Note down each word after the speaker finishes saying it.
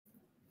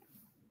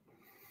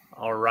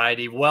All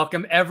righty.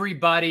 Welcome,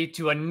 everybody,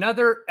 to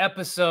another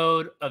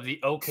episode of the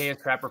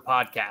Okayest Trapper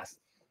podcast.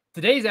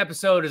 Today's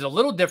episode is a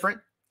little different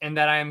in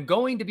that I am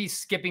going to be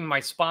skipping my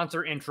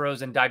sponsor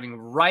intros and diving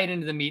right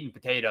into the meat and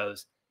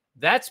potatoes.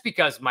 That's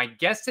because my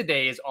guest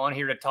today is on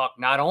here to talk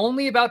not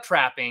only about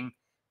trapping,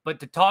 but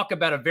to talk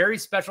about a very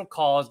special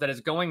cause that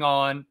is going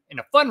on in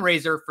a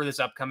fundraiser for this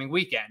upcoming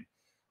weekend.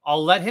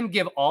 I'll let him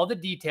give all the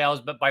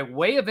details, but by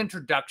way of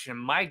introduction,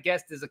 my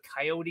guest is a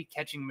coyote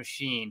catching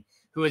machine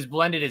who has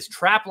blended his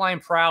trapline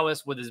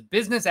prowess with his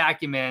business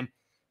acumen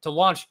to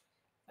launch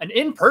an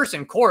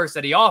in-person course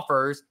that he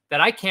offers that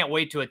I can't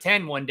wait to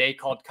attend one day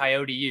called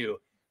Coyote U.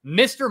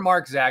 Mr.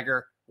 Mark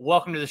Zagger,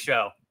 welcome to the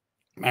show.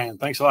 Man,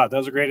 thanks a lot. That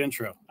was a great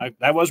intro.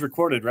 That was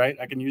recorded, right?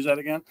 I can use that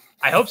again?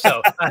 I hope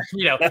so. I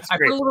That's put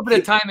great. a little bit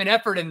of time and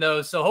effort in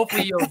those, so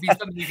hopefully it'll be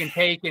something you can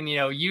take and,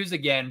 use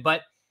again.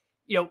 But,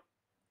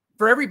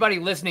 for everybody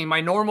listening, my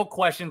normal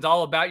question's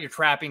all about your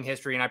trapping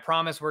history, and I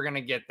promise we're going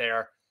to get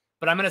there.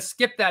 But I'm going to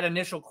skip that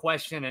initial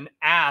question and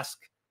ask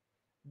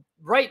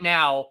right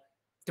now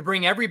to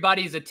bring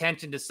everybody's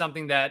attention to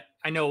something that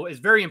I know is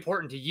very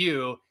important to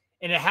you.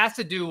 And it has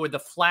to do with the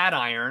flat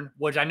iron,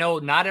 which I know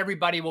not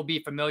everybody will be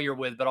familiar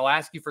with, but I'll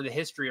ask you for the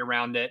history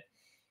around it.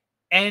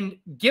 And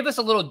give us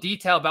a little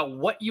detail about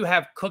what you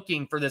have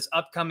cooking for this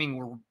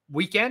upcoming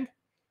weekend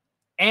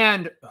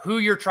and who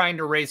you're trying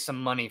to raise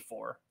some money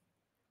for.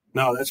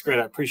 No, that's great.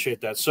 I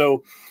appreciate that.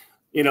 So,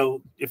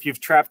 if you've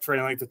trapped for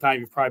any length of time,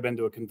 you've probably been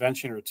to a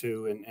convention or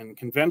two, and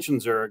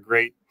conventions are a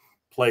great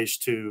place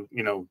to,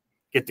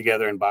 get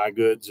together and buy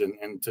goods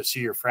and to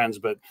see your friends.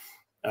 But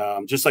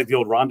just like the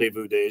old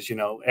rendezvous days,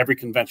 every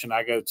convention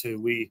I go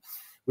to, we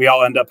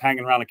all end up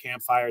hanging around a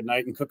campfire at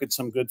night and cooking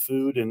some good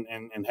food and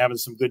having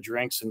some good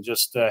drinks and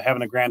just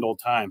having a grand old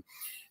time.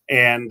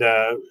 And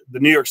the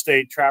New York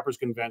State Trappers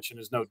Convention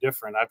is no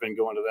different. I've been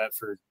going to that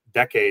for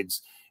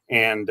decades.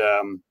 And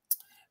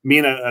me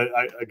and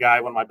a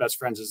guy, one of my best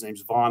friends, his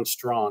name's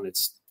Strahan.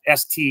 It's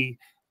Strahan,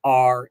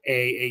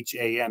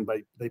 but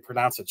they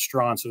pronounce it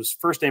Strahan. So his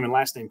first name and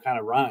last name kind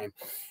of rhyme.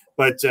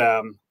 But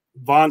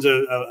Vaughn's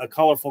a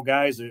colorful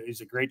guy.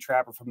 He's a great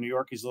trapper from New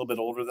York. He's a little bit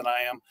older than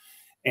I am.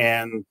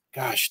 And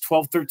gosh,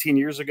 12, 13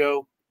 years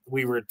ago,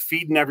 we were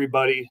feeding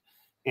everybody.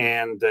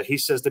 And he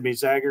says to me,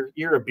 Zagger,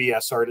 you're a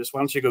BS artist.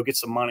 Why don't you go get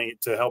some money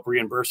to help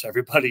reimburse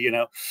everybody,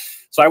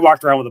 So I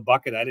walked around with a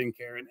bucket. I didn't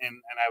care. And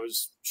I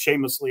was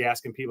shamelessly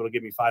asking people to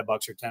give me $5 or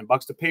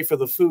 $10 to pay for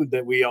the food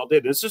that we all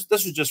did. This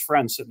was just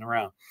friends sitting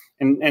around.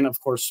 And of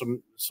course,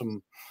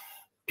 some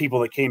people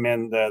that came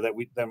in that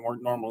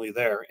weren't normally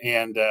there.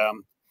 And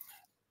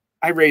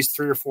I raised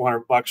 $300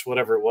 or $400,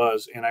 whatever it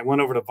was. And I went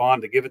over to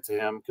Vaughn to give it to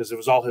him because it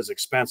was all his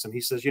expense. And he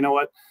says, you know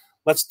what?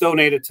 Let's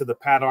donate it to the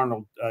Pat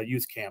Arnold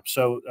youth camp.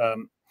 So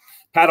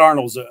Pat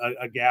Arnold's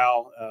a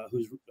gal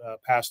who's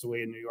passed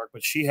away in New York,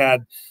 but she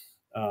had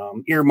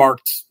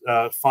earmarked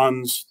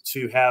funds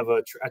to have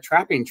a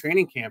trapping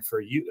training camp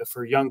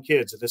for young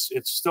kids.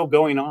 It's still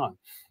going on.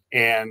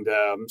 And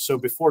so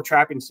before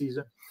trapping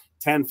season,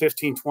 10,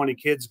 15, 20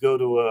 kids go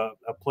to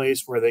a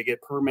place where they get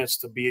permits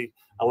to be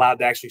allowed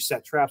to actually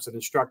set traps, and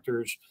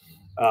instructors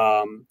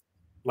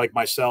like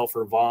myself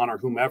or Vaughn or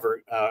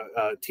whomever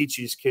teach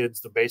these kids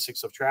the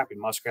basics of trapping: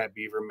 muskrat,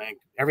 beaver, mink,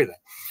 everything.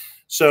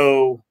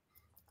 So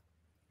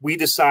we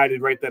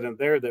decided right then and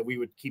there that we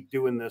would keep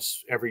doing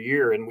this every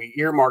year, and we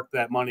earmarked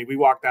that money. We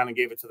walked down and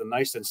gave it to the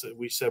Nicens.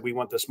 We said we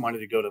want this money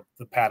to go to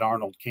the Pat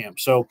Arnold camp.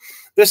 So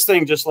this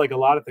thing, just like a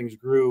lot of things,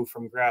 grew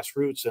from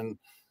grassroots. And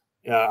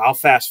I'll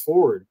fast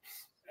forward.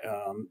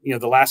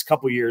 The last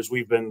couple of years,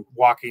 we've been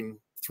walking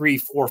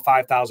 $3,000,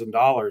 $4,000,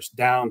 $5,000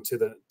 down to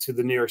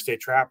the New York State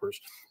Trappers.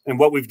 And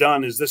what we've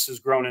done is this has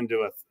grown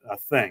into a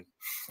thing.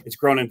 It's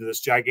grown into this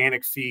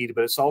gigantic feed,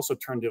 but it's also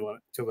turned to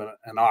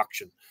an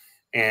auction.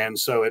 And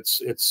so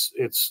it's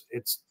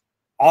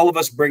all of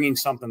us bringing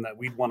something that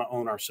we'd want to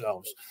own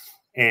ourselves.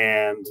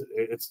 And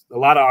it's a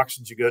lot of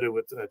auctions you go to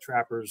with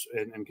trappers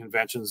and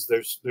conventions.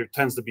 There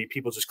tends to be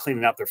people just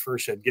cleaning out their fur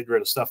shed, getting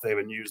rid of stuff they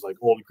haven't used, like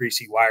old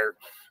greasy wire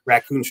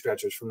raccoon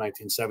stretchers from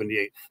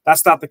 1978.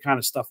 That's not the kind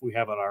of stuff we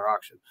have at our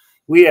auction.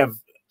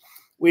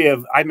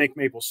 I make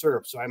maple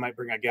syrup, so I might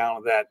bring a gallon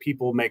of that.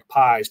 People make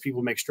pies.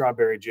 People make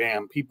strawberry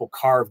jam. People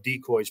carve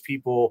decoys.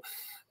 People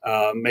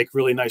make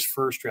really nice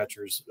fur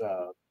stretchers,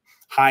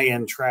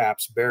 high-end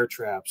traps, bear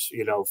traps,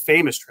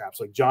 famous traps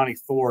like Johnny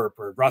Thorpe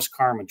or Russ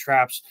Carmen,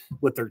 traps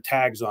with their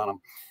tags on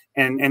them.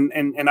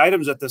 And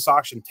items at this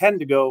auction tend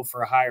to go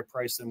for a higher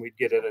price than we'd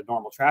get at a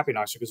normal trapping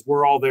auction because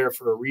we're all there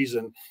for a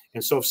reason.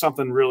 And so if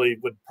something really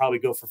would probably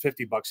go for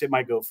 $50, it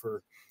might go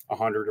for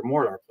 $100 or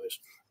more at our place.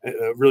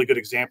 A really good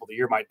example, the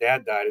year my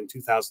dad died in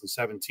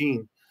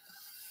 2017,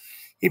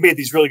 he made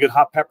these really good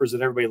hot peppers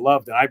that everybody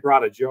loved. And I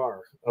brought a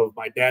jar of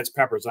my dad's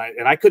peppers.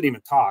 And I couldn't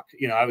even talk.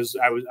 I was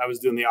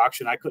doing the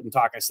auction. I couldn't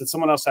talk. I said,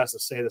 someone else has to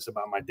say this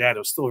about my dad. It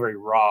was still very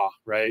raw.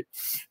 Right.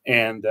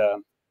 And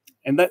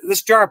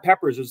this jar of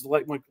peppers is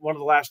like one of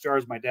the last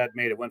jars my dad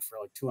made. It went for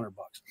like $200.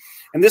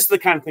 And this is the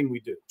kind of thing we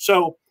do.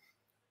 So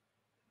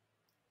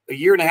a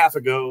year and a half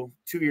ago,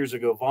 2 years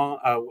ago, Vaughn,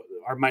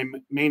 my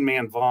main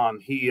man, Vaughn,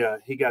 he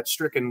got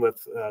stricken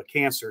with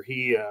cancer.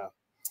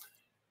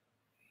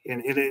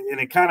 And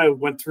it kind of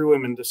went through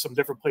him into some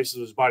different places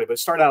of his body, but it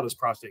started out as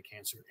prostate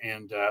cancer.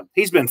 And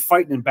he's been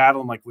fighting and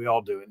battling like we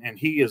all do. And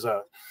he's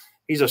a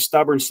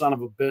stubborn son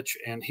of a bitch.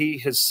 And he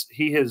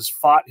has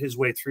fought his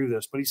way through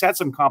this, but he's had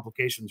some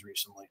complications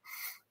recently.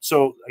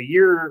 So a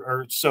year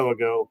or so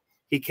ago,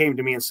 he came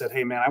to me and said,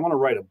 "Hey man, I want to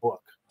write a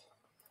book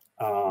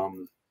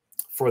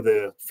for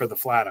the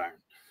Flatiron."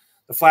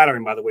 The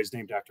Flatiron, by the way, is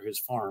named after his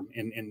farm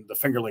in the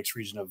Finger Lakes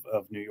region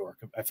of New York.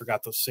 I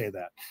forgot to say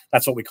that.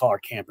 That's what we call our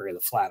camp area,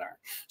 the Flatiron.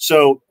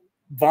 So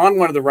Vaughn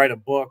wanted to write a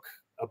book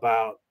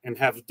about and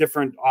have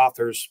different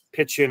authors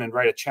pitch in and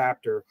write a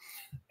chapter.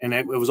 And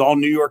it was all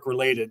New York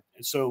related.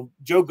 And so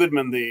Joe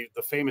Goodman, the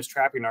famous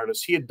trapping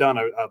artist, he had done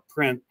a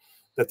print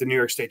that the New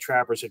York State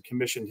Trappers had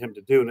commissioned him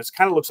to do. And it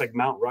kind of looks like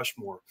Mount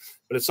Rushmore,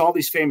 but it's all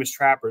these famous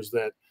trappers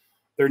that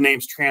their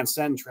names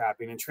transcend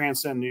trapping and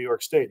transcend New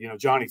York State. You know,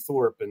 Johnny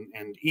Thorpe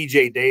and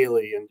E.J.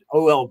 Daly and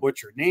O.L.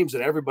 Butcher, names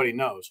that everybody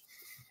knows.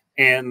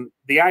 And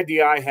the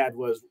idea I had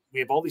was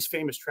we have all these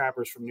famous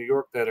trappers from New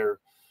York that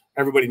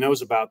everybody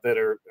knows about that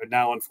are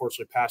now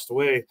unfortunately passed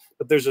away.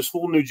 But there's this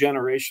whole new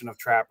generation of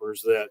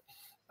trappers that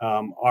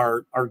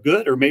are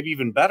good or maybe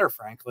even better,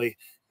 frankly.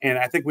 And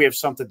I think we have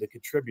something to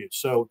contribute.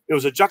 So it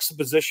was a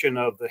juxtaposition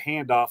of the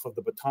handoff of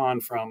the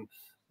baton from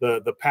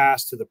the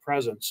past to the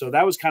present. So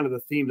that was kind of the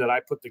theme that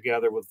I put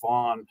together with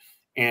Vaughn,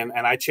 and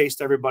I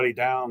chased everybody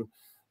down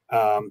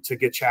to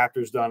get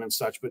chapters done and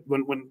such. But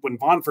when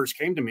Vaughn first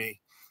came to me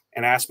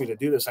and asked me to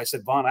do this, I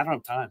said, "Vaughn, I don't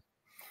have time."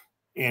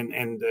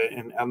 And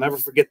I'll never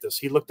forget this.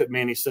 He looked at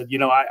me and he said,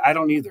 I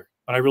don't either,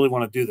 but I really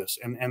want to do this.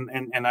 And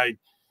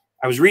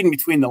I was reading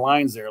between the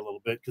lines there a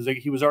little bit because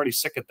he was already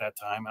sick at that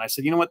time. And I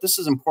said, you know what, this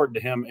is important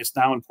to him. It's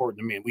now important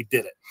to me. And we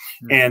did it.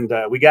 Mm-hmm.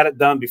 And we got it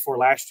done before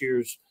last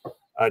year's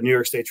New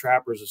York State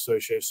Trappers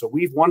Association. So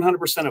we've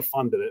 100% have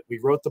funded it. We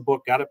wrote the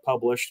book, got it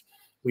published.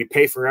 We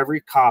pay for every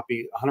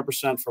copy,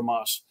 100% from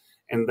us.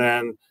 And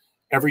then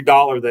every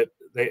dollar that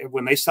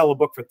when they sell a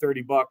book for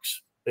 $30,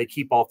 they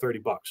keep all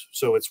 $30.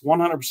 So it's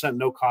 100%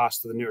 no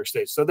cost to the New York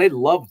State. So they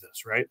love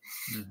this, right?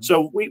 Mm-hmm.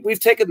 So we've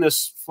taken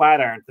this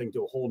Flatiron thing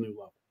to a whole new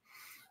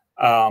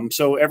level.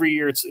 So every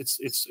year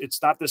it's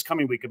not this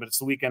coming weekend, but it's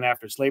the weekend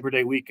after. It's Labor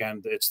Day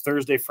weekend. It's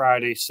Thursday,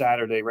 Friday,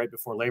 Saturday, right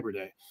before Labor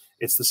Day.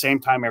 It's the same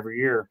time every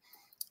year.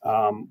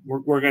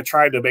 We're going to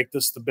try to make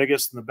this the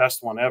biggest and the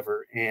best one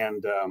ever.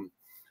 And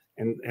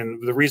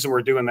the reason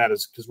we're doing that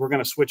is because we're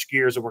going to switch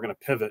gears and we're going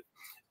to pivot.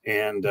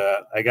 And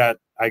I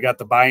got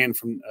the buy-in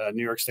from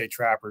New York State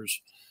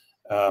Trappers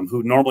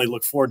who normally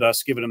look forward to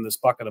us giving them this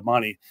bucket of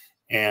money,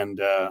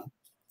 and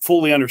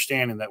fully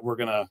understanding that we're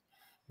going to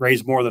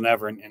raise more than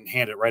ever and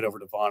hand it right over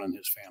to Vaughn and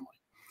his family.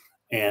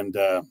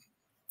 And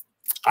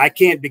I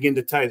can't begin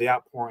to tell you the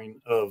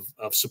outpouring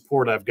of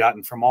support I've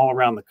gotten from all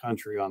around the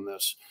country on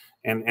this.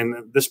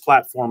 And this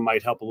platform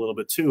might help a little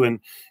bit too.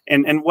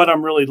 And what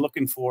I'm really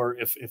looking for,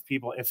 if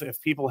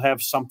people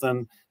have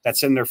something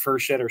that's in their fur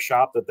shed or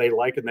shop that they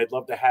like and they'd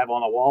love to have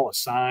on a wall, a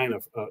sign,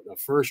 a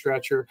fur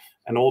stretcher,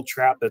 an old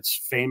trap that's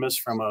famous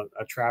from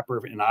a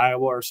trapper in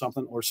Iowa or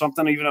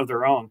something even of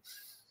their own,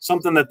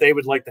 something that they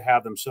would like to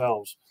have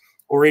themselves,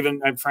 or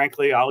even, and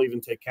frankly, I'll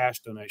even take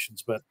cash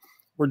donations. But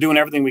we're doing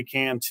everything we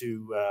can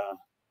to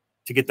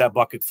get that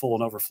bucket full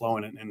and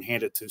overflowing and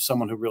hand it to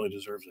someone who really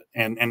deserves it,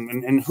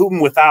 and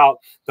whom without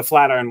the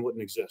Flatiron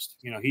wouldn't exist.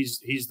 You know, he's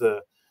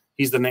the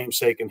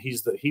namesake, and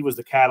he was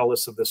the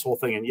catalyst of this whole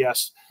thing. And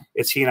yes,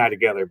 it's he and I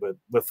together, but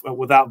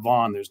without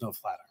Vaughn, there's no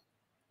Flatiron.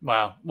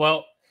 Wow.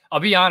 Well,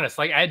 I'll be honest.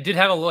 Like, I did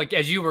have a look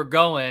as you were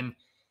going.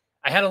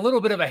 I had a little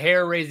bit of a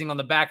hair raising on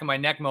the back of my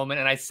neck moment,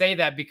 and I say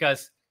that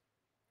because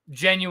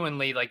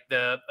genuinely, like,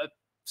 the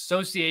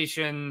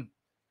association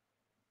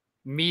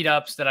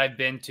meetups that I've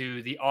been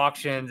to, the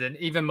auctions, and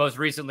even most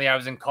recently I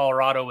was in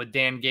Colorado with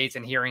Dan Gates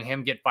and hearing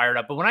him get fired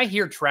up. But when I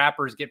hear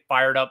trappers get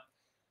fired up,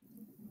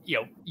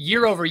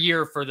 year over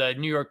year for the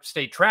New York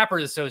State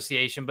Trappers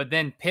Association, but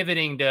then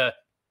pivoting to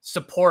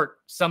support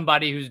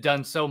somebody who's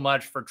done so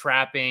much for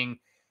trapping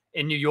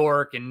in New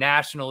York and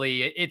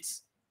nationally,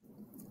 it's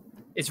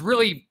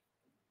really,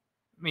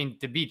 I mean,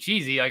 to be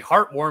cheesy, like,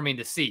 heartwarming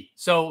to see.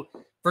 So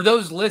for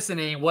those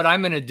listening, what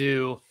I'm going to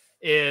do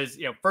is,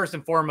 first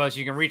and foremost,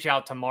 you can reach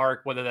out to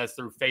Mark, whether that's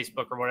through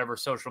Facebook or whatever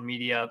social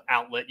media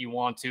outlet you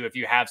want to, if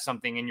you have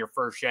something in your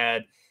fur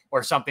shed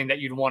or something that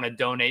you'd want to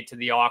donate to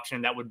the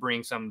auction that would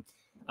bring some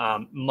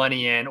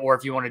money in, or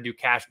if you want to do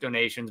cash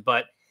donations.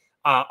 But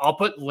I'll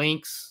put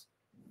links,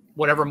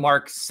 whatever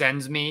Mark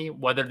sends me,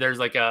 whether there's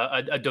like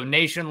a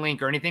donation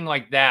link or anything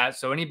like that.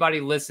 So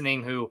anybody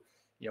listening who,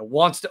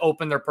 wants to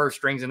open their purse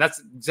strings, and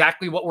that's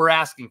exactly what we're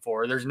asking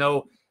for. There's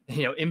no,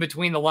 in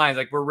between the lines,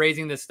 like, we're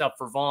raising this stuff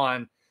for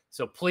Vaughn.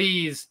 So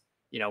please,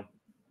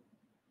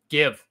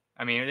 give.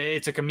 I mean,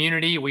 it's a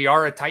community. We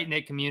are a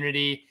tight-knit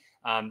community.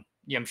 I'm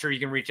sure you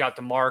can reach out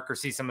to Mark or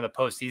see some of the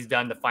posts he's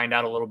done to find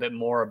out a little bit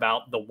more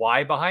about the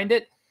why behind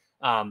it.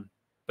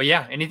 But But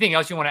yeah, anything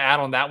else you want to add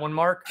on that one,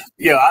 Mark?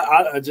 Yeah,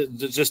 I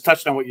just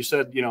touched on what you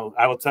said. You know,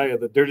 I will tell you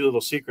the dirty little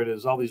secret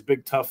is all these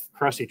big, tough,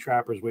 crusty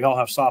trappers. We all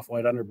have soft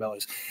white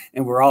underbellies,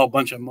 and we're all a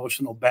bunch of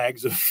emotional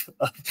bags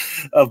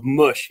of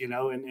mush. You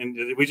know,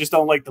 and we just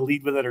don't like to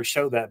lead with it or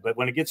show that. But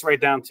when it gets right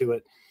down to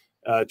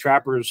it,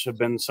 trappers have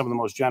been some of the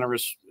most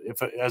generous,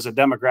 if as a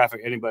demographic,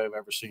 anybody I've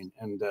ever seen,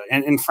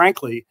 and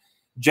frankly,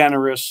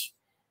 generous.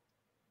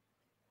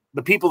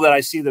 The people that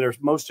I see that are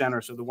most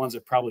generous are the ones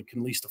that probably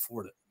can least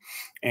afford it,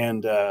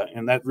 and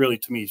that really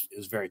to me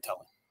is very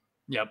telling.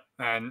 Yep,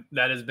 and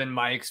that has been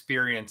my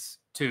experience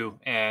too,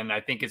 and I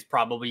think it's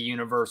probably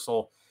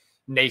universal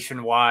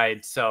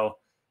nationwide. So,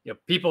 you know,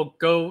 people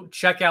go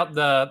check out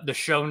the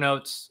show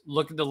notes,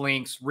 look at the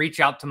links, reach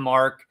out to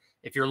Mark.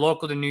 If you're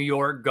local to New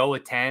York, go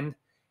attend,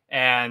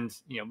 and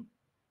you know,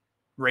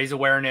 raise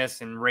awareness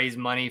and raise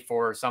money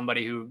for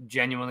somebody who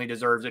genuinely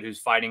deserves it, who's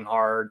fighting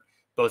hard,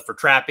 both for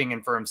trapping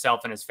and for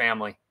himself and his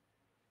family.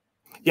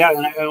 Yeah,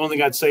 and I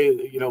only I'd say,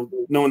 you know,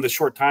 knowing the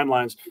short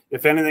timelines,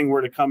 if anything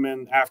were to come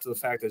in after the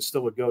fact, it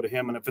still would go to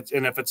him. And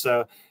if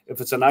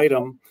it's an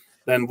item,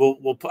 then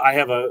we'll put, I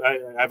have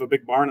a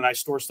big barn and I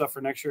store stuff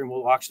for next year, and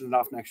we'll auction it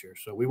off next year.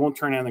 So we won't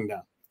turn anything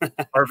down.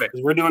 Perfect.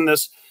 We're doing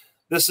this.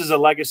 This is a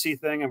legacy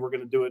thing, and we're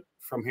going to do it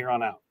from here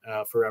on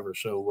out forever.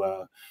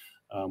 So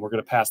we're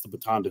going to pass the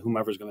baton to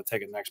whomever's going to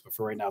take it next. But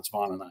for right now, it's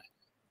Vaughn and I.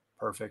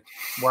 Perfect.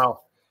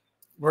 Well,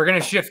 we're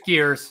going to shift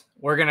gears.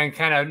 We're going to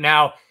kind of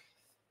now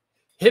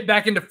hit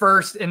back into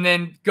first and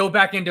then go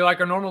back into like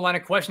our normal line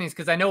of questioning,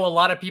 because I know a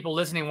lot of people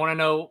listening want to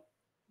know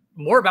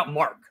more about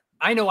Mark.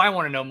 I know I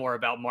want to know more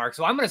about Mark.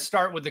 So I'm going to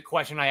start with the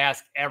question I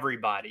ask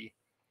everybody.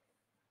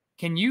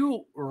 Can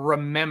you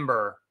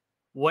remember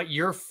what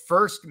your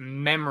first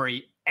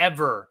memory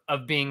ever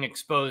of being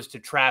exposed to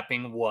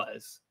trapping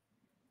was?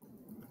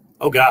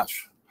 Oh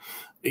gosh.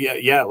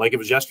 Yeah, like it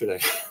was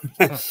yesterday.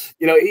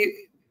 You know,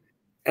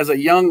 as a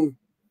young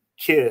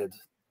kid,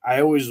 I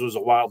always was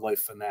a wildlife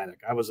fanatic.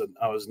 I was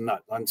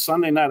nut. On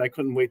Sunday night, I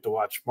couldn't wait to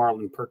watch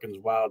Marlin Perkins'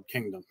 Wild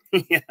Kingdom.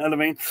 You know what I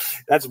mean?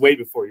 That's way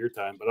before your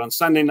time. But on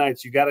Sunday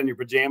nights, you got in your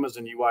pajamas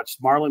and you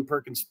watched Marlin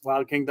Perkins'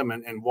 Wild Kingdom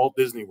and Walt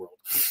Disney World,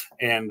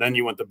 and then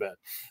you went to bed.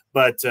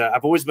 But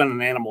I've always been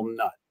an animal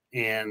nut,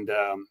 and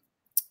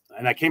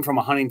I came from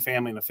a hunting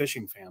family and a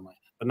fishing family,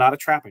 but not a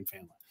trapping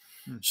family.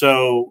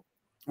 So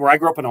where I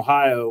grew up in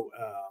Ohio,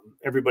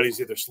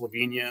 everybody's either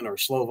Slovenian or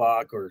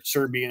Slovak or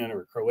Serbian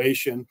or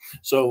Croatian.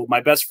 So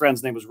my best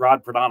friend's name was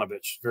Rod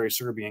Pradanovic, very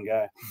Serbian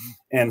guy.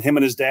 And him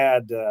and his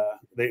dad,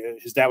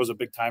 his dad was a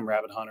big time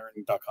rabbit hunter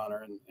and duck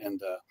hunter.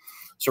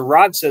 So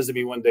Rod says to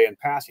me one day in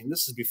passing,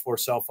 this is before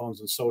cell phones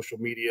and social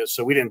media,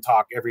 so we didn't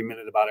talk every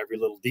minute about every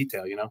little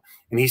detail, you know.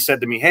 And he said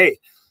to me, "Hey,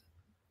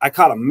 I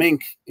caught a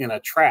mink in a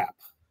trap."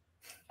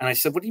 And I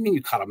said, "What do you mean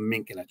you caught a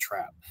mink in a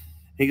trap?"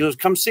 He goes,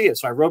 "Come see it."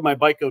 So I rode my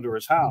bike over to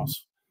his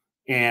house.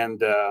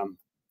 And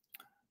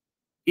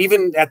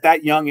even at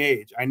that young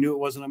age, I knew it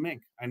wasn't a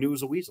mink. I knew it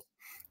was a weasel.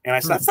 And I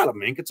said, "That's not a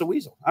mink. It's a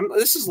weasel."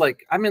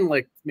 I'm in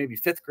like maybe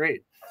 5th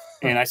grade.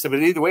 And I said,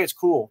 "But either way, it's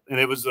cool." And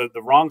it was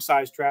the wrong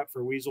size trap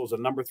for a weasel. It was a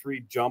number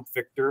 3 jump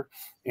Victor.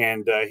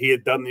 And he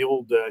had done the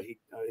old,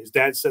 his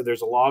dad said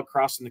there's a log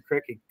crossing the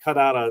creek. He cut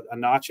out a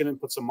notch in it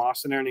and put some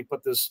moss in there. And he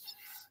put this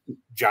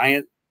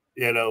giant,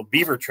 you know,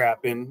 beaver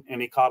trap in,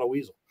 and he caught a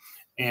weasel.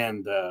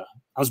 And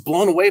I was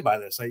blown away by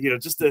this.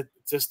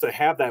 Just to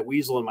have that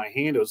weasel in my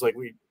hand, it was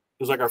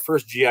like our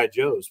first GI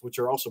Joes, which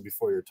are also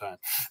before your time.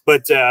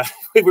 But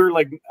we were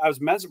like, I was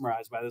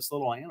mesmerized by this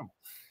little animal.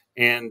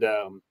 And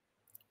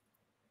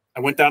I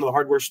went down to the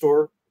hardware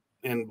store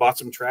and bought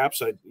some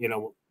traps.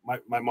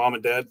 My mom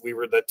and dad, we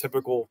were the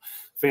typical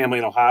family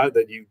in Ohio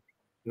that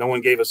no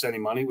one gave us any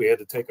money. We had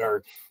to take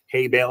our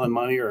hay baling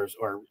money or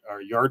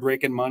our yard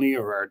raking money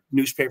or our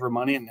newspaper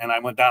money. And I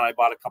went down, I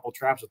bought a couple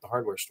traps at the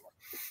hardware store,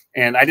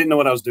 and I didn't know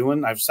what I was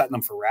doing. I was setting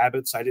them for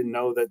rabbits. I didn't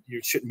know that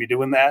you shouldn't be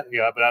doing that.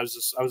 But I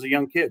was a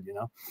young kid, you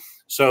know?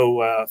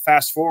 So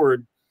fast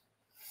forward,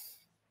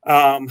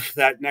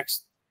 that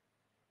next,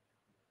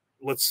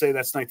 let's say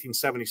that's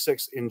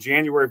 1976. In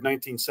January of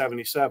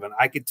 1977,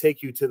 I could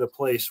take you to the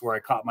place where I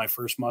caught my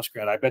first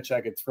muskrat. I bet you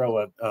I could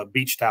throw a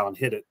beach towel and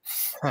hit it.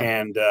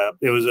 And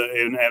it was,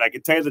 and I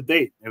could tell you the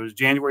date. It was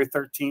January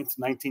 13th,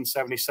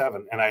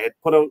 1977. And I had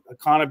put a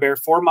conibear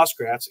 4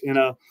 muskrats in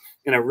a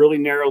really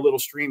narrow little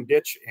stream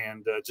ditch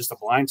and just a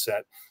blind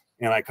set.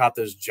 And I caught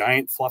this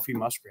giant fluffy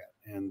muskrat.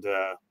 And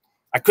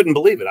I couldn't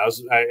believe it.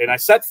 I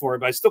set for it,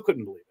 but I still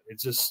couldn't believe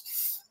it.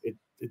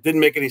 It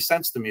didn't make any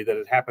sense to me that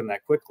it happened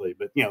that quickly.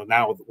 But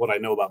now what I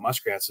know about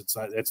muskrats, it's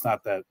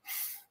not that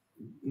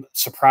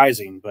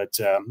surprising. But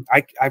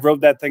I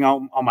rode that thing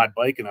on my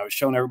bike, and I was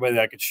showing everybody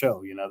that I could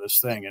show, this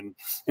thing. And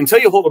until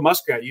you hold a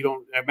muskrat, you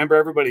don't. I remember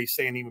everybody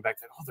saying even back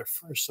then, "Oh, their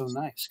fur is so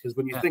nice," because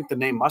when you think the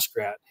name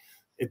muskrat,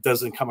 it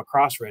doesn't come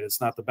across right. It's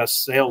not the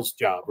best sales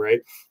job,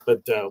 right?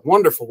 But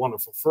wonderful,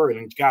 wonderful fur.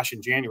 And gosh,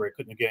 in January, I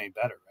couldn't get any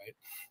better, right?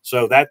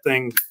 So that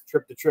thing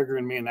tripped the trigger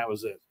in me, and that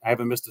was it. I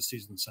haven't missed a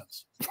season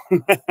since.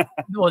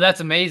 Well,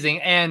 that's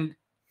amazing. And,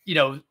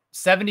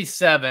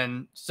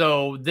 77.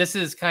 So this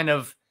is kind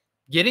of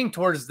getting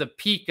towards the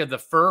peak of the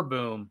fur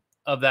boom.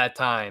 of that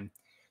time.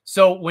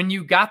 So when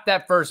you got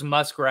that first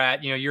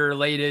muskrat, you're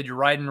elated, you're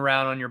riding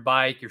around on your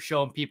bike, you're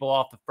showing people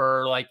off the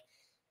fur. Like,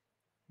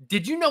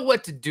 did you know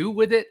what to do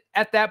with it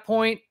at that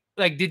point?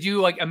 Like, did you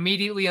like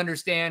immediately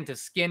understand to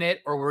skin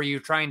it, or were you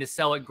trying to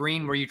sell it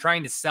green? Were you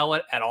trying to sell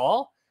it at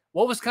all?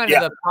 What was kind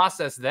of the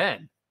process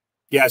then?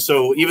 Yeah.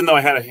 So even though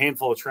I had a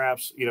handful of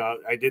traps,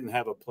 I didn't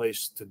have a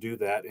place to do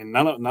that, and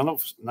none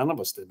of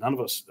us did. None of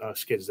us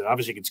kids did.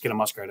 Obviously, you could skin a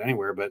muskrat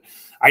anywhere, but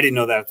I didn't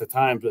know that at the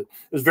time. But it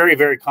was very,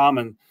 very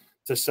common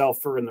to sell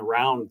fur in the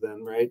round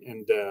then, right?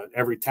 And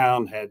every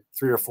town had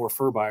 3 or 4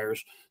 fur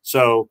buyers.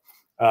 So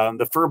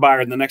the fur buyer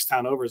in the next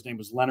town over, his name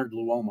was Leonard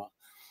Luoma.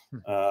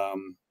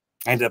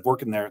 I ended up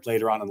working there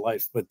later on in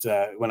life, but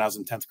when I was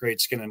in 10th grade,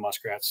 skinning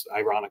muskrats,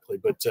 ironically.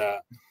 But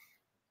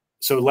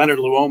so Leonard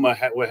Luoma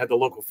had the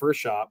local fur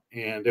shop,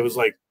 and it was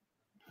like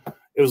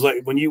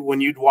when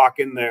you'd walk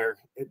in there.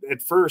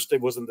 At first,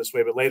 it wasn't this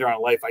way, but later on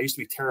in life, I used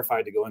to be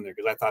terrified to go in there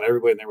because I thought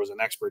everybody in there was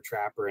an expert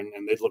trapper, and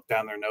they'd look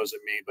down their nose at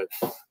me.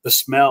 But the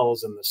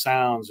smells and the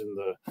sounds and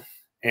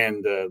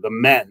the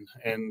men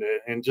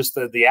and just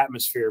the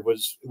atmosphere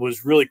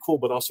was really cool,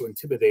 but also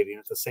intimidating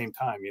at the same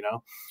time,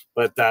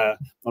 But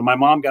when my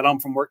mom got home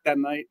from work that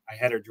night, I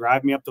had her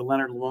drive me up to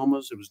Leonard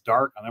Luoma's. It was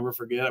dark. I'll never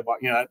forget. I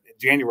bought,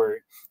 January,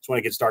 it's when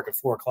it gets dark at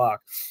 4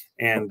 o'clock.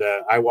 And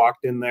I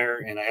walked in there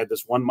and I had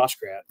this one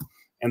muskrat,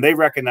 and they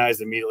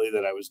recognized immediately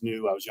that I was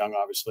new. I was young,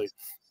 obviously.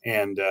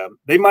 And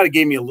they might have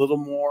gave me a little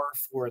more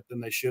for it than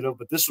they should have,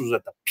 but this was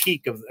at the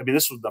peak of,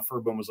 this was the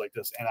fur boom was like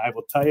this. And I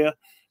will tell you,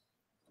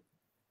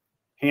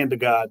 hand to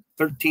God,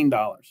 $13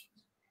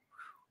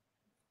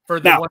 for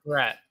the one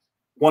rat,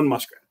 one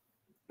muskrat.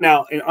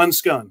 Now, in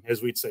unskun,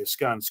 as we'd say,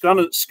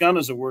 skun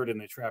is a word in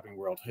the trapping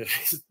world.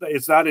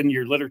 It's not in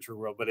your literature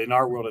world, but in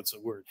our world, it's a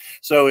word.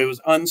 So it was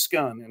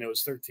unskun, and it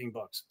was $13.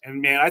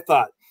 And man, I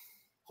thought,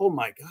 oh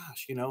my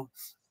gosh,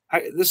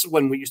 this is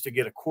when we used to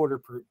get a quarter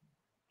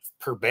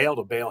per bale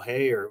to bale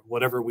hay or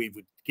whatever we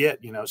would get,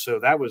 So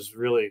that was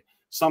really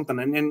something.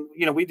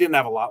 And we didn't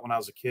have a lot when I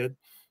was a kid,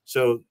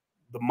 so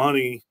the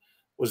money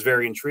was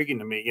very intriguing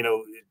to me.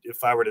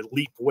 If I were to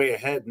leap way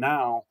ahead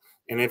now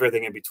and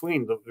everything in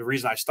between, the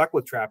reason I stuck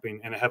with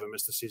trapping and I haven't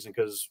missed a season,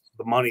 because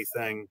the money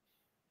thing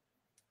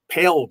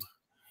paled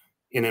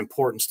in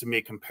importance to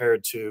me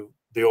compared to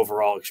the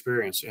overall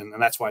experience. And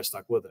that's why I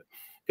stuck with it.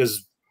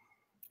 Because,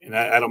 and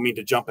I don't mean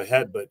to jump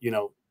ahead, but,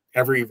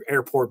 every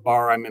airport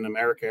bar I'm in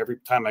America, every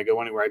time I go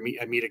anywhere,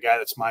 I meet a guy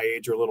that's my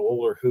age or a little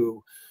older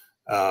who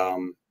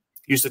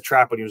used to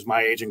trap when he was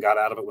my age and got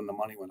out of it when the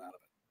money went out of it.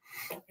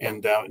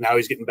 And now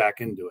he's getting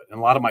back into it. And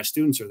a lot of my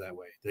students are that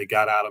way. They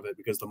got out of it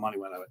because the money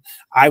went out of it.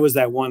 I was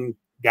that one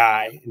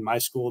guy in my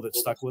school that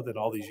stuck with it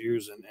all these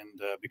years, and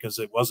because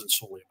it wasn't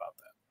solely about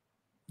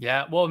that.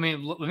 Yeah. Well,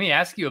 let me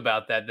ask you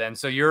about that then.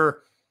 So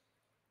you're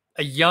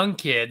a young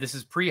kid. This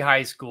is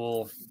pre-high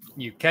school.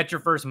 You catch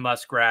your first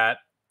muskrat.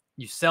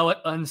 You sell it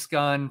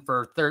unskun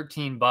for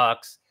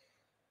 $13.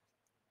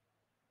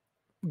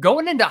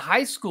 Going into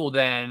high school,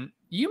 then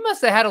you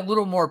must have had a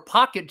little more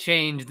pocket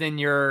change than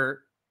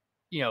your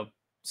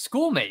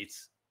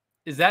schoolmates.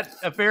 Is that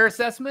a fair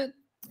assessment?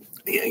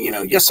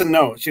 Yes and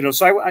no.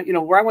 So I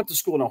where I went to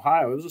school in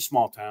Ohio, it was a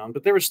small town,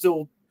 but there were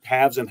still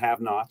haves and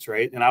have-nots,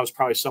 right? And I was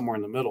probably somewhere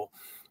in the middle.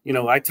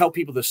 I tell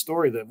people this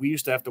story that we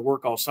used to have to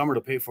work all summer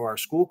to pay for our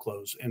school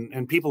clothes,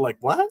 and people like,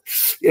 what?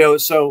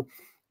 So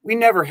we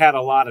never had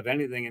a lot of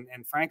anything.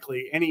 And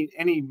frankly,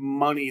 any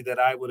money that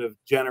I would have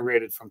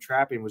generated from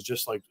trapping was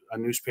just like a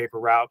newspaper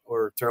route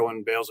or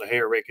throwing bales of hay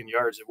or raking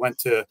yards. It went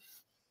to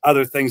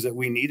other things that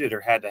we needed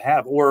or had to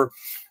have. Or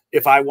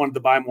if I wanted to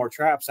buy more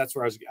traps, that's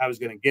where I was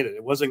going to get it.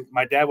 It wasn't,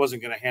 my dad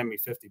wasn't going to hand me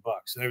 $50.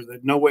 There's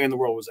no way in the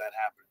world was that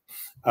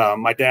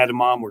happening. My dad and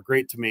mom were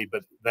great to me,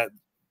 but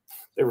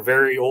they were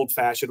very old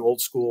fashioned, old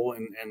school,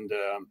 and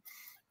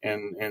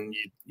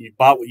you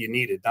bought what you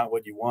needed, not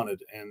what you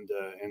wanted. And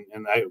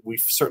we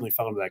certainly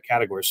fell into that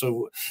category.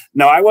 So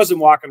no, I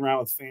wasn't walking around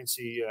with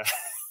fancy,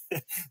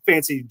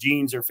 fancy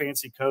jeans or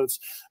fancy coats.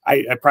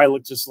 I probably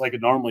looked just like I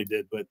normally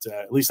did, but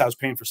at least I was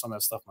paying for some of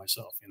that stuff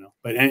myself,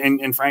 but,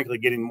 and frankly,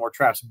 getting more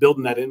traps,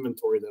 building that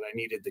inventory that I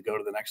needed to go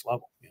to the next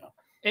level,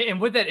 And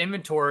with that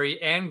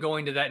inventory and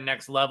going to that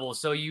next level.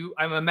 So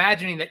I'm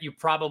imagining that you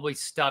probably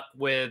stuck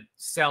with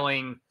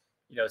selling,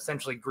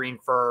 essentially green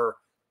fur,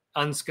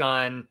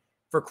 unskun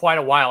for quite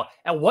a while.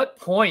 At what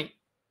point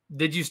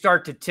did you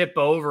start to tip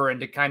over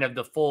into kind of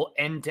the full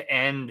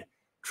end-to-end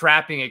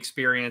trapping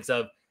experience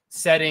of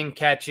setting,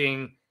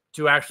 catching,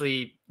 to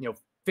actually,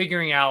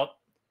 figuring out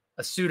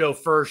a pseudo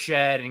fur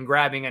shed and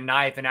grabbing a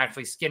knife and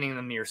actually skinning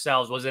them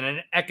yourselves? Was it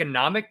an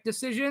economic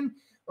decision,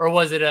 or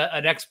was it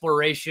an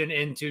exploration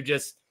into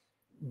just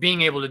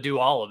being able to do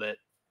all of it?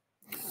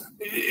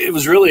 It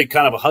was really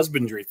kind of a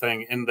husbandry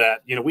thing in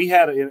that, we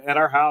had at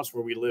our house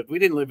where we lived, we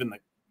didn't live in the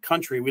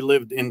country, we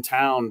lived in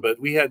town, but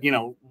we had,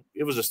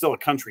 it was still a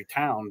country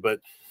town, but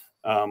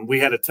we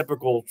had a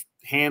typical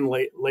hand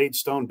laid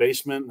stone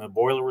basement, and the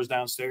boiler was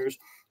downstairs,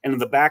 and in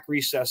the back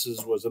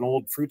recesses was an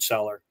old fruit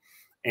cellar,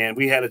 and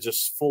we had it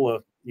just full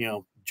of,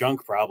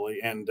 junk probably.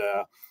 And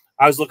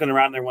I was looking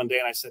around there one day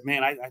and I said,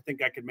 man, I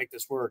think I could make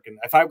this work. And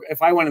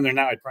if I went in there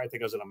now, I'd probably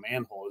think I was in a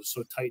manhole. It was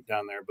so tight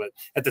down there. But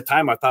at the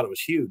time I thought it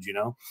was huge, you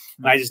know,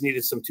 and I just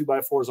needed some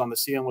 2x4s on the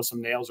ceiling with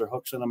some nails or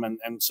hooks in them.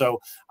 And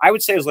so I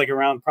would say it was like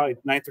around probably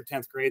 9th or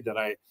 10th grade that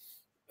I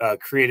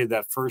created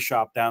that first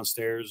shop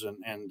downstairs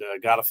and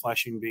got a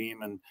fleshing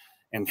beam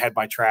and had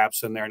my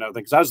traps in there and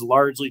everything. Cause I was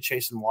largely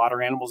chasing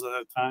water animals at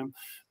that time,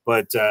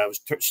 but I was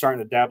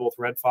starting to dabble with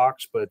red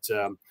fox. But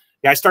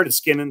yeah, I started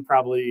skinning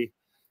probably.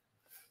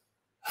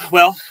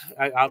 Well,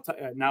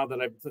 now that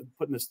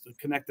I'm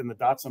connecting the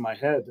dots in my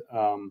head,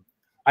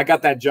 I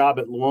got that job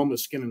at Loma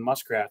skinning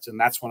muskrats, and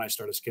that's when I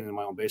started skinning in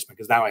my own basement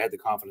because now I had the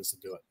confidence to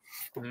do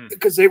it.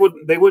 Because they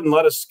wouldn't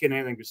let us skin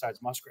anything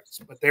besides muskrats,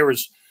 but there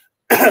was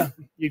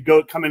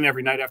you'd come in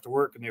every night after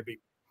work, and there'd be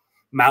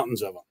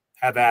mountains of them.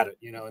 Have at it,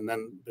 you know. And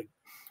then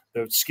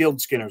the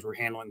skilled skinners were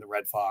handling the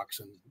red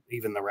fox and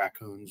even the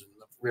raccoons and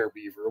the rare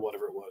beaver or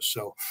whatever it was.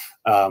 So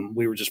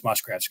we were just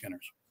muskrat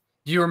skinners.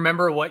 Do you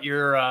remember what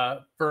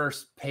your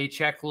first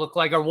paycheck looked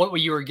like, or what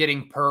you were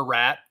getting per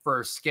rat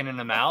for skinning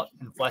them out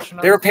and fleshing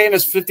them? They were paying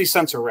us 50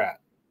 cents a rat.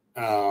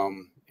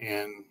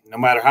 And no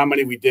matter how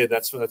many we did,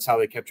 that's how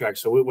they kept track.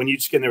 So when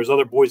you'd skin, there was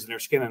other boys in there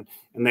skinning,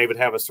 and they would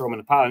have us throw them in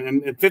the pot.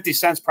 And 50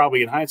 cents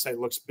probably in hindsight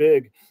looks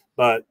big,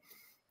 but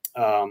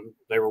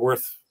they were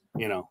worth,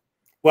 you know,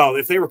 well,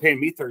 if they were paying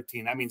me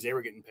 13, that means they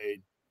were getting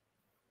paid.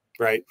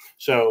 Right.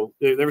 So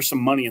there was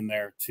some money in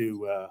there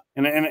too.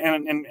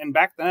 And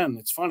back then,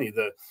 it's funny,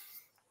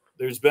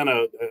 there's been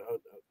a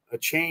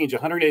change,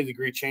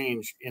 180-degree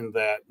change in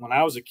that when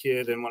I was a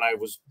kid and when I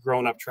was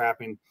growing up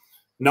trapping,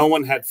 no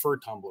one had fur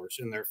tumblers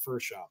in their fur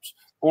shops.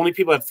 Only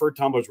people that had fur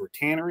tumblers were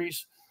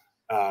tanneries,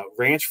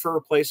 ranch fur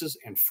places,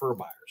 and fur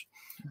buyers.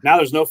 Now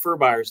there's no fur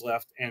buyers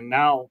left. And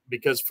now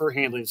because fur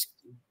handling's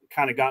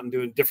kind of gotten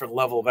to a different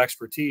level of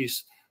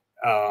expertise,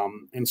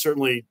 and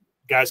certainly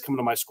guys coming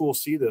to my school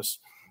see this,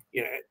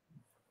 you know,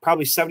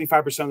 probably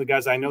 75% of the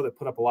guys I know that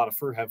put up a lot of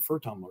fur have fur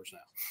tumblers now.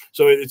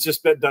 So it's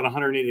just been done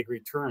 180-degree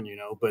turn, you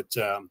know. But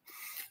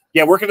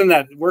yeah, working in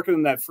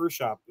that fur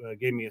shop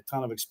gave me a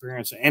ton of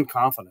experience and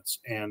confidence.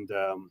 And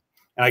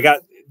I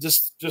got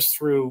just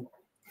through,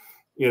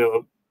 you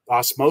know,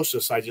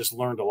 osmosis, I just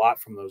learned a lot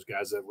from those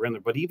guys that were in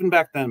there. But even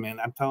back then, man,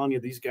 I'm telling you,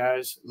 these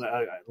guys,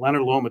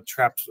 Leonard Loma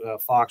trapped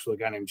fox with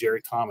a guy named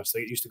Jerry Thomas.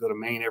 They used to go to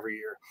Maine every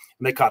year,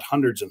 and they caught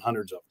hundreds and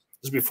hundreds of them.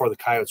 This is before the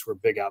coyotes were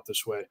big out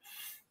this way.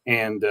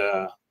 And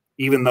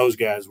even those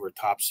guys were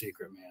top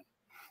secret, man.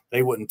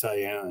 They wouldn't tell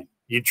you anything.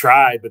 You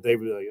tried, but they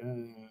would be like,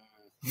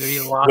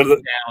 you locked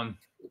it down.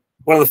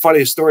 One of the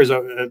funniest stories,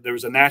 there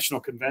was a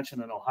national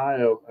convention in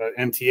Ohio,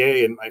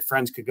 NTA, and my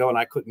friends could go, and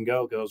I couldn't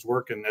go because I was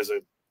working as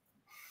a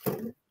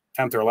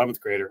 10th or 11th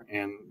grader.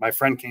 And my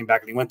friend came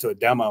back, and he went to a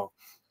demo.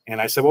 And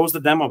I said, what was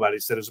the demo about? He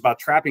said, it was about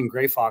trapping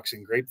gray fox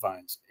in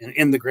grapevines,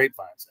 in the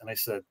grapevines. And I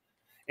said,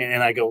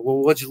 and I go, well,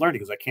 what'd you learn? He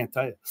goes, I can't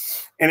tell you.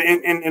 And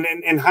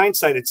in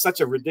hindsight, it's such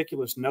a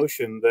ridiculous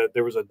notion that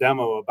there was a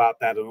demo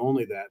about that and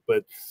only that.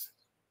 But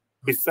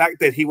the fact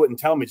that he wouldn't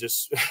tell me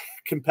just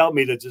compelled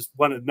me to just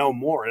want to know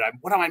more. And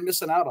what am I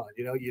missing out on?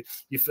 You know,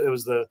 it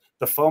was the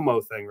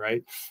FOMO thing,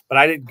 right? But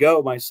I didn't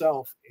go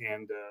myself,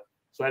 and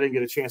so I didn't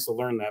get a chance to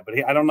learn that.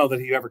 But I don't know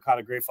that he ever caught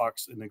a gray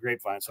fox in the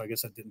grapevine, so I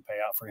guess that didn't pay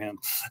out for him.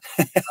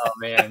 Oh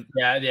man,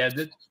 yeah.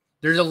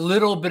 There's a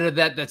little bit of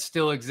that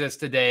still exists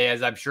today,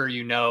 as I'm sure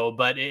you know,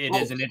 but it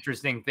is an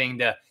interesting thing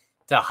to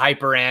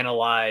hyper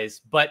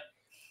analyze. But,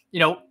 you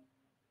know,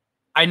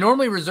 I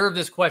normally reserve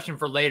this question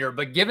for later,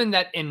 but given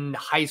that in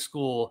high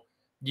school,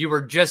 you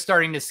were just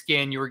starting to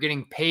skin, you were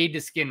getting paid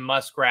to skin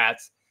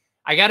muskrats,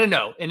 I got to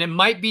know, and it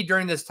might be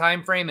during this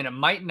time frame and it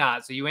might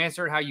not. So you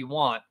answer it how you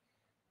want,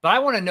 but I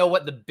want to know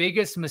what the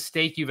biggest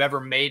mistake you've ever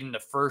made in the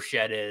fur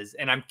shed is.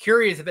 And I'm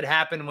curious if it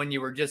happened when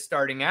you were just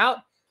starting out,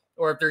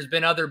 or if there's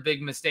been other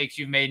big mistakes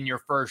you've made in your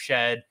fur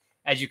shed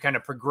as you kind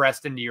of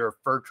progressed into your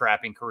fur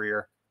trapping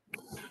career.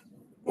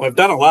 Well, I've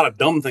done a lot of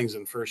dumb things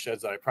in fur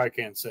sheds that I probably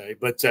can't say,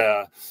 but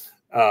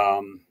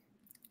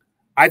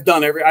I've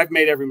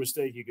made every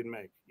mistake you can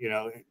make, you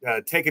know,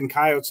 taking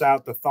coyotes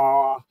out to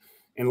thaw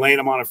and laying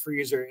them on a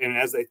freezer. And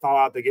as they thaw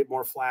out, they get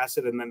more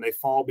flaccid and then they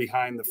fall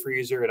behind the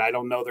freezer and I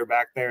don't know they're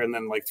back there. And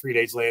then like 3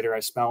 days later, I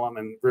smell them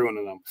and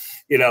ruining them.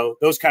 You know,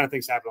 those kind of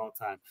things happen all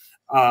the time.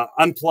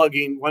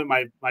 Unplugging, one of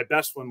my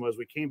best one was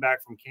we came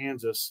back from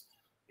Kansas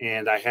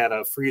and I had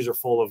a freezer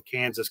full of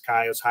Kansas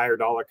coyotes, higher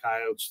dollar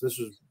coyotes. This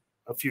was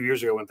a few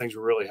years ago when things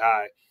were really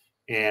high.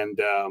 And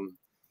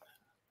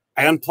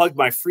I unplugged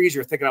my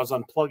freezer thinking I was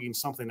unplugging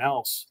something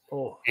else.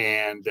 Oh.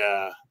 And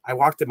I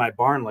walked in my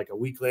barn like a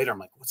week later. I'm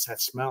like, what's that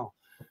smell?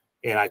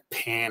 And I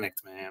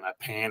panicked, man. I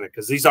panicked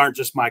because these aren't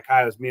just my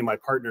coyotes. Me and my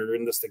partner are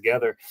in this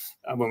together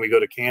when we go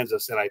to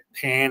Kansas. And I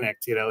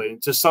panicked, you know,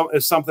 and just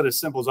it's something as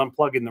simple as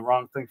unplugging the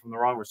wrong thing from the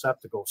wrong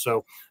receptacle.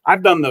 So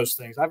I've done those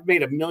things. I've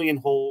made a million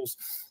holes.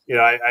 You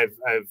know,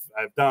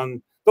 I've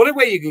done the only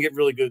way you can get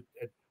really good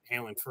at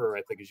handling fur,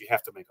 I think, is you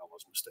have to make all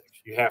those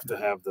mistakes. You have to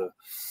have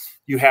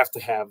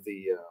the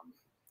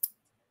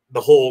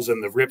the holes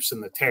and the rips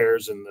and the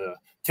tears and the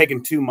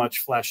taking too much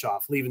flesh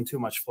off, leaving too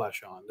much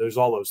flesh on. There's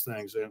all those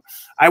things. And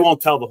I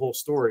won't tell the whole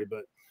story,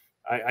 but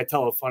I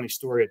tell a funny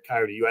story at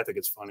Coyote. I think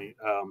it's funny.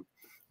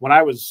 When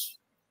I was,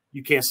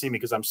 you can't see me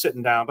because I'm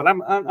sitting down, but I'm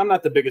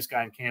not the biggest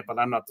guy in camp, but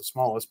I'm not the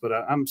smallest, but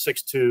I'm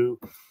 6'2",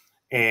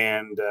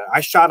 and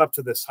I shot up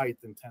to this height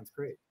in 10th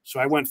grade. So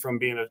I went from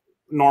being a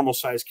normal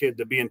sized kid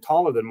to being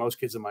taller than most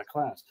kids in my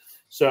class.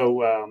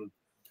 So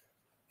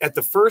at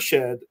the fur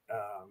shed,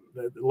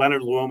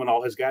 Leonard Loom and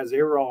all his guys,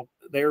 they were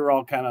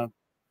all kind of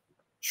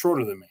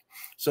shorter than me.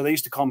 So they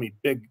used to call me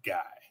Big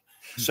Guy.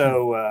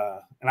 So,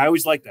 and I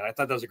always liked that. I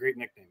thought that was a great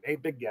nickname. Hey,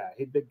 Big Guy.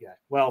 Hey, Big Guy.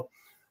 Well,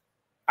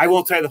 I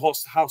won't tell you the whole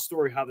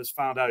story, how this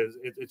found out.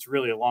 It's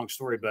really a long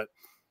story, but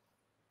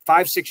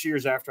 5-6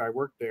 years after I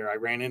worked there, I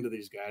ran into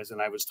these guys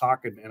and I was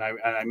talking, and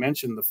I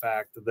mentioned the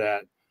fact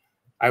that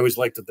I always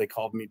liked that they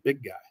called me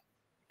Big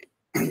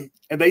Guy.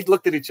 And they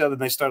looked at each other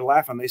and they started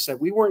laughing. They said,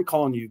 we weren't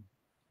calling you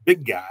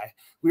Big Guy.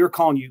 We were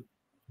calling you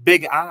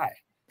Big Eye,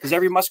 because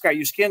every muskrat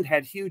you skinned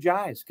had huge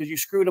eyes because you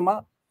screwed them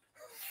up.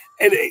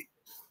 And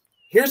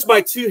here's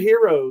my two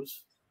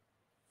heroes.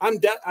 I'm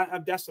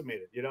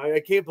decimated. You know, I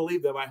can't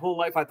believe that my whole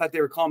life I thought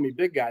they were calling me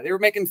Big Guy. They were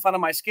making fun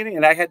of my skinny,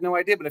 and I had no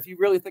idea. But if you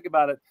really think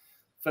about it,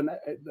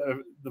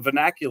 the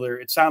vernacular,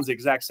 it sounds the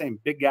exact same: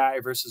 Big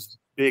Guy versus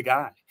Big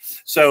Eye.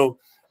 So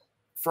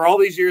for all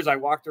these years, I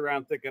walked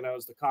around thinking I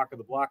was the cock of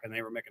the block, and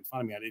they were making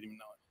fun of me. I didn't even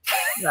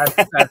know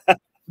it.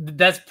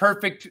 That's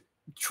perfect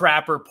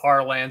trapper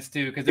parlance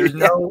too, because there's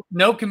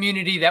no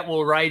community that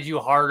will ride you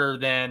harder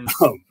than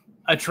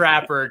a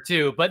trapper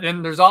too. But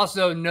then there's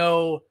also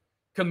no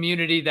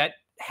community that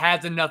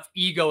has enough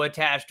ego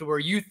attached to where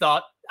you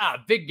thought,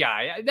 Big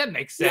Guy, that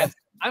makes sense.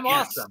 Yeah. I'm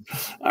awesome.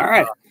 All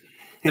right.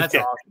 That's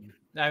awesome.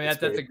 I mean,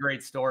 that's a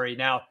great story.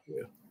 Now,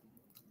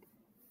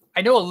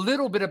 I know a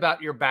little bit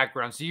about your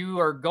background. So you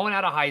are going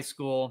out of high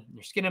school,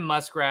 you're skinning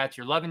muskrats,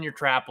 you're loving your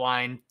trap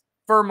line.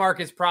 Fur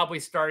market's probably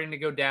starting to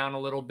go down a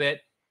little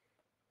bit.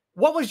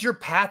 What was your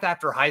path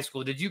after high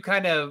school? Did you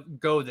kind of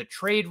go the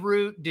trade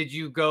route? Did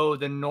you go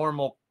the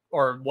normal,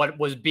 or what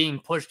was being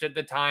pushed at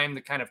the time,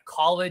 the kind of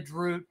college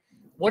route?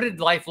 What did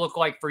life look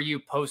like for you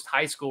post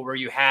high school, where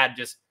you had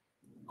just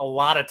a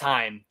lot of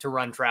time to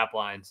run trap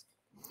lines?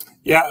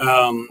 Yeah,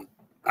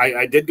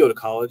 I did go to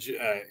college,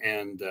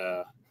 and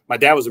my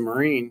dad was a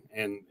Marine,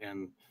 and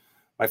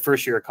my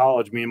first year of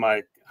college, me and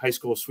my high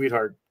school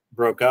sweetheart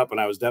broke up, and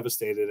I was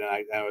devastated,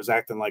 and I was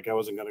acting like I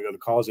wasn't going to go to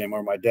college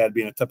anymore. My dad,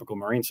 being a typical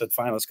Marine, said,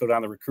 fine, let's go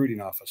down to the recruiting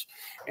office.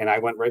 And I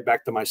went right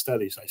back to my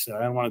studies. I said,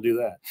 I don't want to do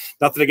that.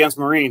 Nothing against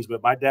Marines,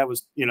 but my dad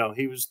was, you know,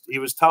 he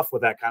was tough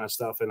with that kind of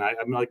stuff. And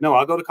I'm like, no,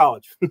 I'll go to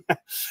college.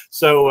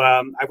 So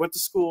I went to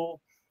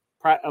school,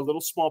 a little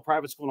small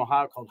private school in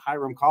Ohio called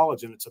Hiram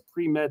College, and it's a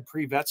pre-med,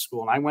 pre-vet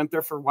school. And I went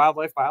there for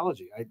wildlife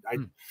biology.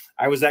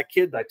 I was that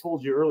kid that I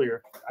told you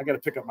earlier. I got to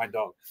pick up my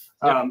dog.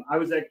 I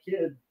was that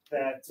kid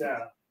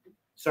that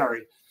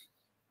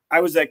I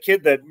was that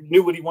kid that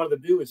knew what he wanted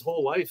to do his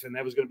whole life, and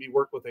that was going to be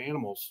work with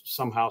animals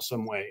somehow,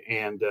 some way.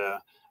 And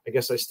I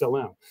guess I still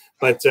am.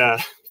 But so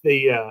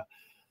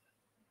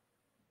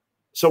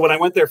when I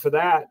went there for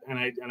that,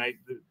 and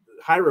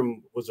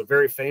Hiram was a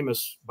very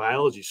famous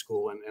biology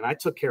school, and I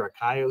took care of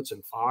coyotes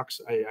and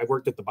fox. I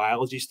worked at the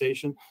biology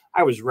station.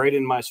 I was right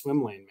in my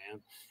swim lane, man.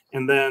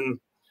 And then,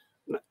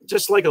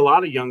 just like a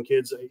lot of young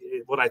kids,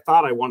 what I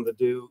thought I wanted to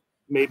do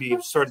maybe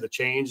started to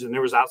change, and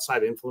there was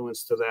outside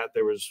influence to that.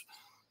 There was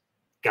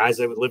guys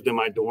that lived in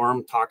my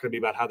dorm talking to me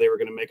about how they were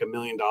going to make $1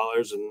 million,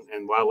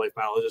 and wildlife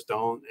biologists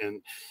don't,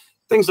 and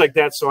things like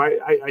that. So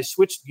I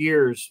switched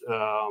gears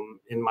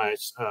in my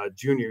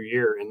junior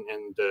year,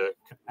 and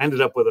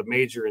ended up with a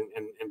major in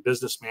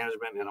business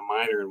management and a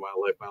minor in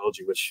wildlife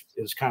biology, which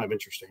is kind of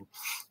interesting.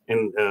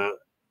 And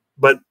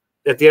but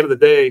at the end of the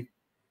day,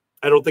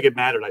 I don't think it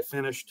mattered. I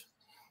finished.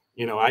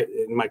 You know,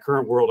 in my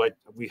current world,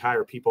 we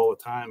hire people all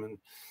the time, and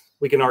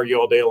we can argue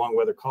all day long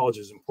whether college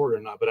is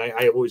important or not, but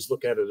I always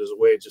look at it as a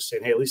way of just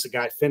saying, hey, at least the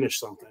guy finished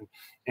something.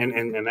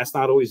 And that's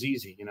not always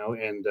easy, you know,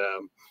 and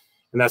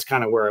that's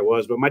kind of where I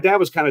was. But my dad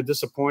was kind of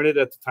disappointed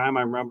at the time,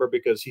 I remember,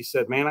 because he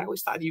said, man, I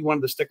always thought you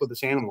wanted to stick with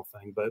this animal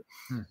thing. But,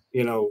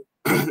 you know,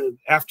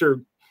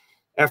 after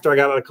I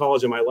got out of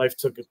college and my life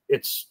took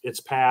its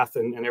path,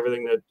 and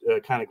everything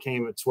that kind of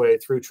came its way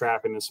through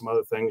trapping and some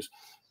other things,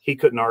 he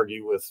couldn't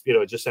argue with, you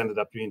know, it just ended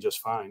up being just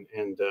fine.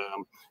 And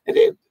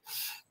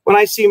when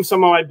I see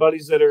some of my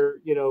buddies that are,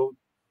 you know,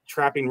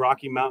 trapping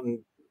Rocky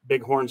Mountain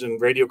bighorns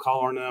and radio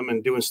collaring them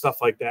and doing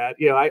stuff like that,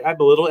 you know, I'm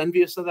a little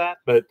envious of that,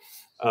 but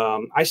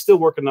I still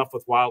work enough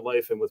with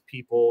wildlife and with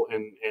people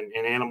and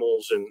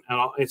animals, and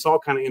it's all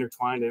kind of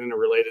intertwined and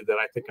interrelated that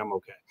I think I'm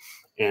okay.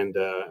 And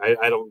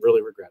I don't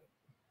really regret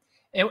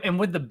it. And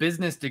with the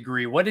business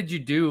degree, what did you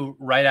do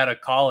right out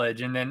of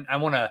college? And then I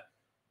want to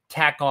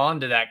tack on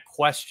to that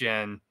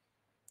question.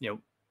 You know,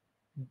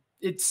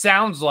 it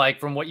sounds like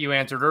from what you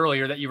answered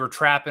earlier that you were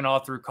trapping all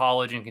through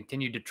college and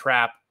continued to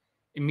trap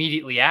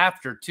immediately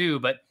after too.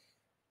 But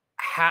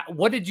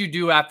what did you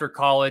do after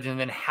college? And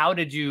then how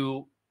did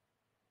you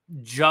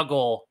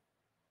juggle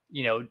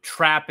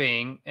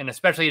trapping, and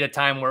especially at a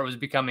time where it was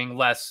becoming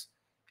less,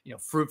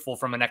 fruitful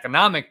from an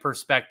economic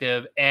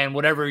perspective, and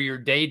whatever your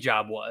day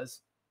job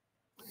was?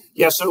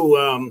 Yeah.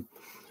 So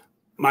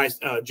my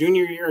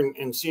junior year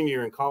and senior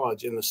year in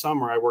college, in the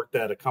summer, I worked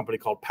at a company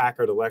called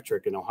Packard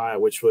Electric in Ohio,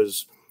 which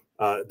was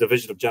a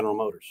division of General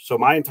Motors. So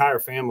my entire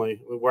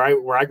family,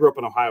 where I grew up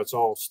in Ohio, it's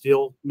all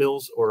steel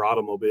mills or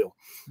automotive.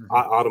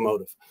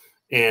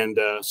 And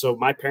so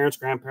my parents,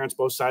 grandparents,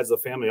 both sides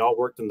of the family all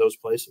worked in those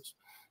places.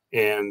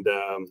 And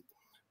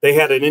they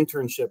had an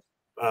internship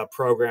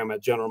program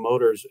at General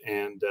Motors.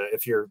 And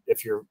if your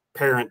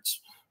parents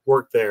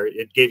worked there,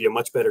 it gave you a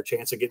much better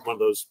chance of getting one of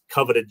those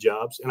coveted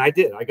jobs. And I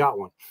did. I got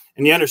one.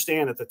 And you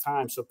understand at the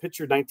time, so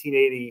picture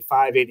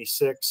 1985,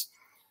 86,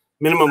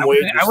 minimum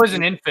wage. I was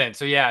an infant.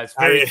 So yeah, it's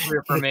very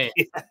clear for me.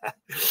 Yeah,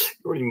 you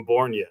weren't even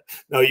born yet.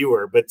 No, you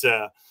were. But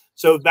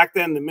so back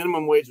then, the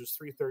minimum wage was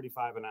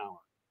 $3.35 an hour.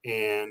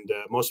 And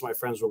most of my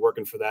friends were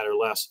working for that or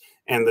less.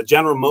 And the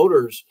General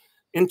Motors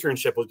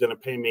internship was going to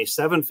pay me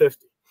 $7.50.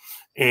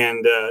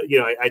 And,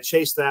 I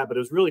chased that, but it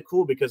was really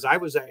cool because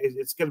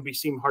it's going to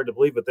seem hard to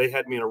believe, but they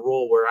had me in a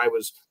role where I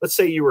was, let's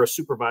say you were a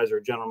supervisor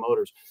at General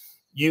Motors.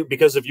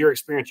 Because of your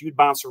experience, you'd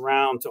bounce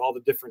around to all the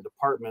different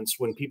departments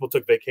when people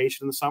took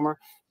vacation in the summer,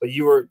 but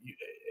you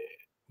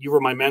were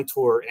my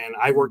mentor and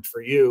I worked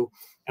for you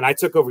and I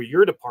took over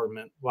your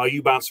department while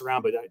you bounced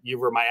around, but you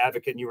were my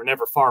advocate and you were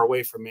never far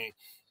away from me.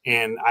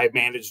 And I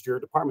managed your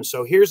department.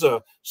 So here's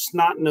a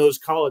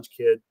snot-nosed college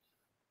kid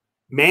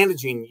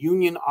managing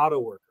union auto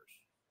workers.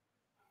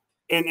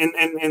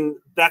 And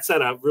that's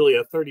at a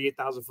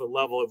 38,000 foot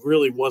level. It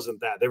really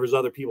wasn't that. There was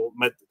other people,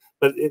 but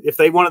if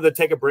they wanted to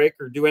take a break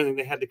or do anything,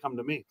 they had to come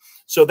to me.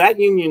 So that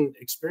union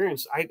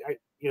experience, I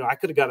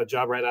could have got a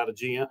job right out of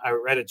GM,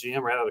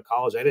 right out of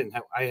college.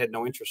 I had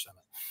no interest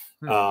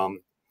in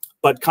it.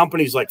 But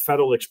companies like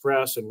Federal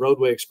Express and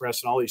Roadway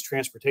Express and all these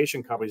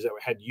transportation companies that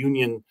had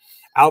union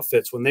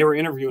outfits, when they were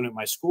interviewing at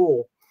my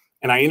school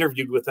and I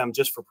interviewed with them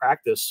just for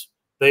practice,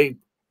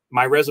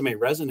 my resume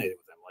resonated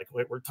with them.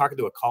 Like, we're talking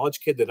to a college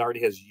kid that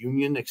already has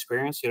union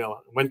experience.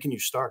 When can you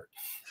start?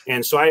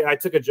 And so I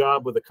took a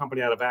job with a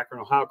company out of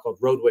Akron, Ohio called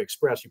Roadway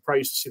Express. You probably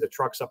used to see the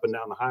trucks up and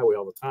down the highway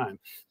all the time.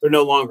 They're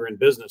no longer in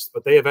business,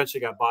 but they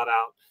eventually got bought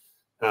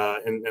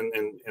out.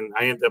 And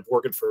I ended up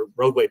working for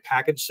Roadway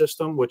Package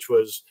System, which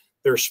was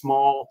their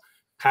small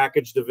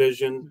package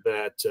division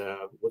that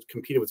was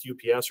competed with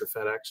UPS or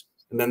FedEx.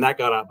 And then that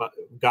got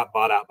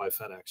bought out by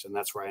FedEx. And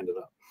that's where I ended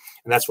up.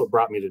 And that's what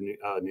brought me to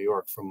New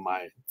York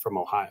from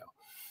Ohio.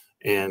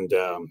 And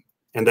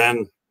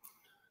then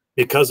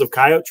because of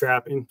coyote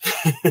trapping,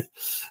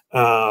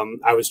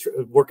 I was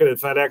working at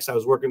FedEx. I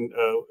was working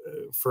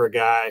for a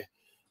guy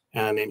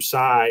named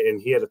Cy, and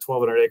he had a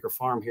 1,200 acre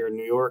farm here in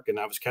New York, and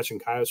I was catching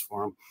coyotes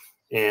for him.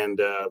 And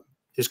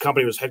his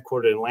company was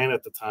headquartered in Atlanta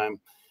at the time,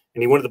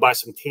 and he wanted to buy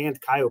some tanned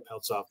coyote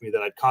pelts off me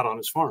that I'd caught on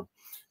his farm.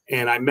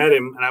 And I met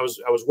him, and I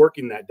was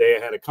working that day.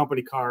 I had a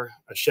company car,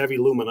 a Chevy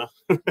Lumina.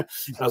 I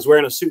was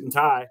wearing a suit and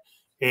tie,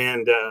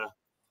 and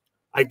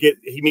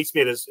he meets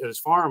me at his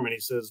farm, and he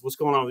says, "What's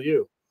going on with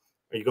you?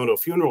 Are you going to a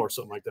funeral or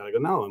something like that?" I go,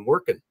 "No, I'm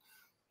working."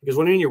 He goes,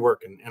 "What do you mean you're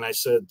working?" And I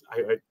said,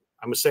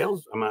 I'm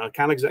an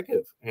account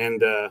executive.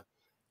 And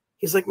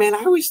he's like, "Man, I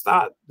always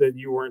thought that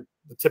you weren't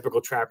the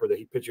typical trapper that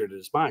he pictured in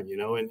his mind,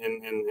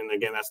 and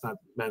again, that's not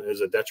meant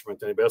as a detriment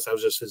to anybody else. That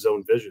was just his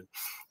own vision."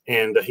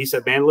 And he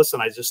said, "Man, listen,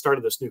 I just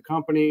started this new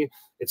company.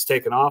 It's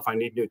taken off. I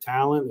need new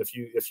talent.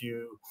 If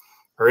you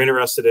are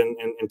interested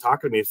in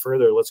talking to me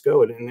further, let's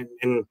go."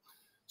 And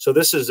so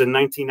this is in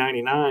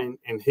 1999,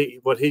 and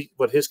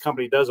what his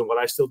company does and what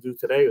I still do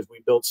today is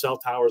we build cell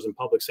towers and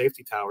public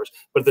safety towers.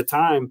 But at the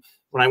time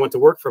when I went to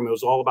work for him, it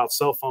was all about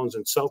cell phones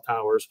and cell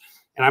towers.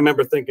 And I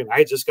remember thinking, I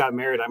had just got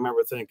married. I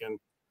remember thinking,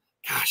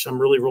 gosh, I'm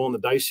really rolling the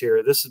dice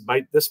here. This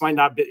might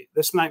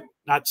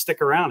not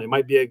stick around. It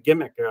might be a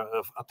gimmick,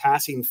 a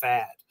passing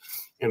fad.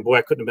 And boy,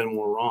 I couldn't have been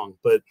more wrong.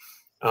 But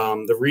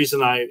the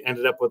reason I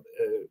ended up with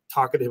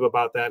talking to him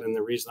about that, and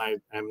the reason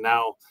I am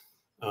now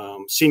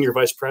senior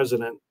vice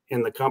president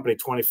in the company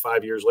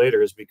 25 years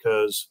later, is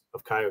because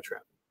of coyote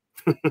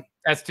trapping.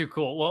 That's too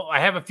cool. Well,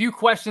 I have a few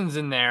questions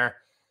in there.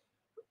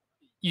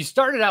 You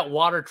started out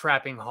water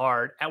trapping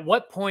hard. At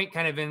what point,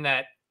 kind of in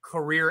that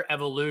career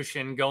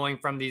evolution, going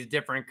from these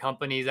different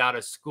companies out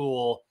of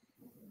school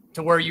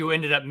to where you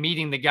ended up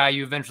meeting the guy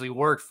you eventually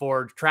worked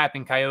for,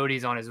 trapping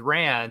coyotes on his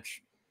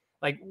ranch,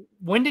 like,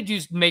 when did you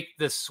make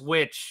the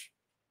switch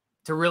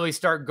to really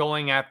start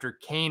going after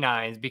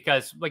canines?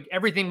 Because like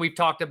everything we've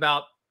talked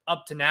about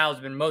up to now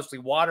has been mostly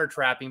water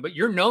trapping, but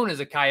you're known as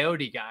a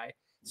coyote guy.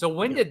 So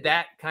when did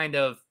that kind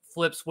of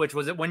flip switch?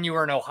 Was it when you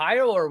were in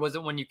Ohio, or was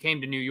it when you came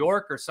to New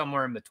York, or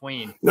somewhere in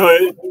between? No,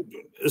 it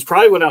was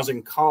probably when I was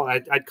in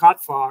college. I'd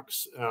caught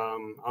fox.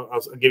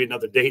 I'll give you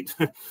another date.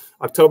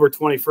 October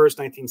 21st,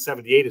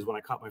 1978 is when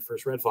I caught my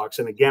first red fox.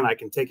 And again, I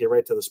can take you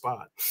right to the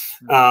spot.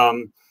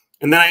 And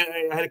then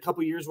I had a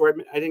couple of years where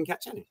I didn't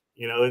catch any,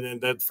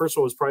 and that first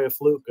one was probably a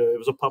fluke. It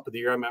was a pup of the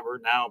year. I remember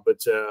it now, but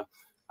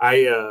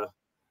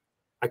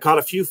I caught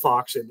a few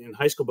fox in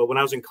high school, but when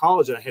I was in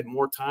college and I had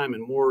more time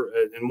and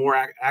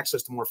more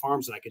access to more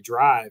farms than I could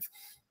drive,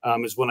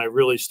 is when I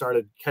really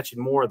started catching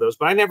more of those.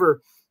 But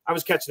I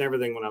was catching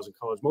everything when I was in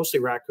college, mostly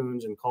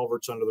raccoons and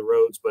culverts under the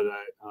roads. But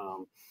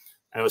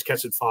I was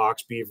catching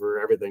fox, beaver,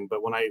 everything.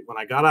 But when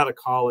I got out of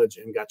college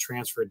and got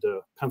transferred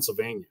to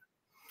Pennsylvania,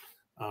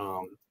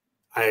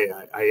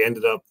 I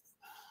ended up.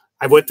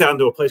 I went down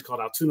to a place called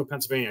Altoona,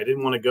 Pennsylvania. I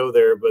didn't want to go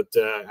there, but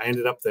I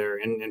ended up there.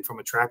 And from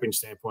a trapping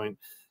standpoint,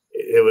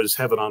 it was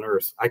heaven on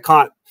earth. I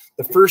caught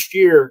the first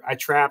year I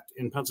trapped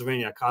in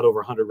Pennsylvania, I caught over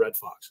 100 red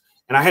fox,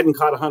 and I hadn't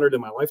caught 100 in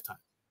my lifetime.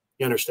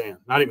 You understand?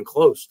 Not even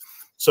close.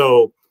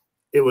 So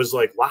it was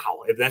like,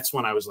 wow. And that's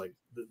when I was like,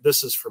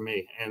 this is for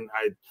me. And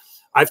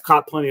I've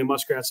caught plenty of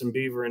muskrats and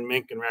beaver and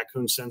mink and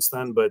raccoons since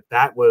then, but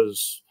that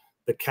was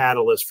the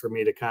catalyst for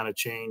me to kind of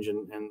change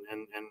and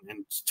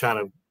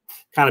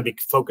kind of be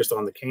focused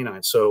on the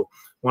canine. So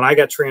when I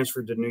got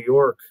transferred to New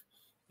York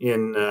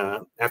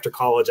after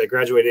college, I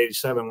graduated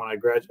 '87. When I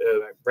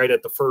graduated, right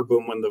at the fur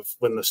boom,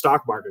 when the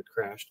stock market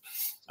crashed,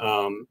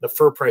 the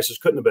fur prices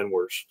couldn't have been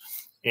worse.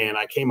 And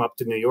I came up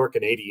to New York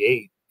in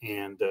 '88,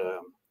 and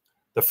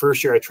the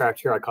first year I trapped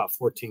here, I caught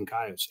 14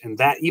 coyotes. And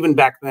that, even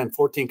back then,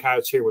 14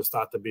 coyotes here was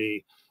thought to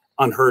be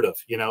unheard of,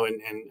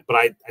 but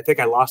I think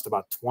I lost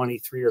about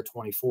 23 or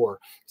 24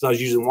 because I was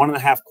using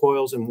 1.5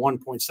 coils and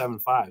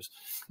 1.75s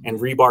and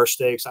rebar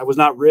stakes. I was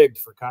not rigged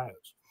for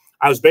coyotes.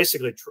 I was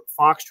basically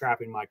fox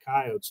trapping my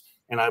coyotes,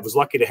 and I was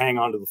lucky to hang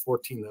on to the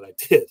 14 that I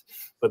did,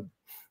 but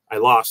I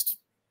lost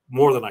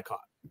more than I caught.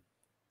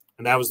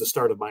 And that was the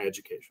start of my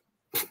education.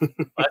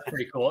 That's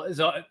pretty cool.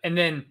 So, and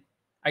then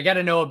I got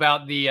to know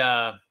about the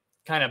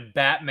kind of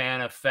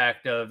Batman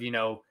effect of,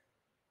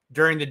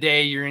 during the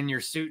day, you're in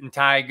your suit and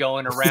tie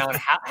going around.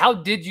 How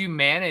did you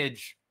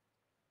manage?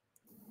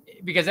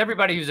 Because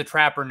everybody who's a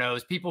trapper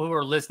knows, people who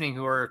are listening,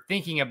 who are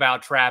thinking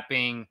about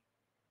trapping,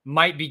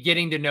 might be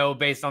getting to know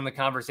based on the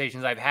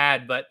conversations I've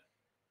had, but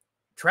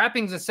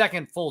trapping's a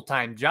second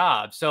full-time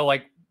job. So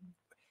like,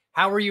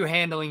 how were you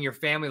handling your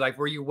family? Like,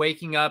 were you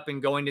waking up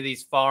and going to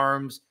these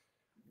farms,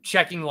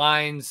 checking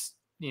lines,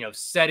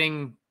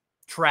 setting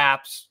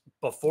traps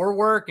before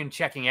work and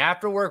checking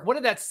after work? What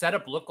did that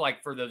setup look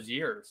like for those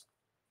years?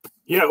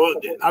 Yeah, well,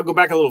 I'll go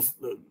back a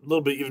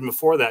little bit even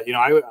before that.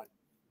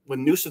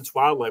 When nuisance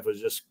wildlife was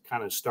just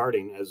kind of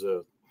starting as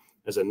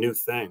a new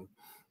thing,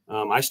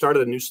 I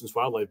started a nuisance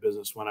wildlife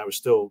business when I was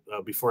still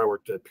before I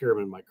worked at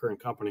Pyramid, my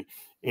current company,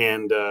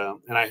 and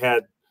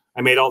I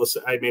made all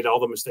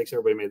the mistakes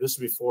everybody made. This is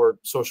before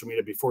social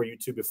media, before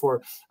YouTube,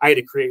 before I had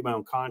to create my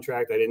own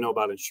contract. I didn't know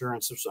about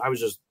insurance, so I was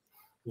just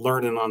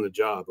learning on the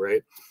job,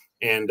 right?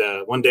 And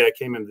one day I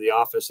came into the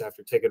office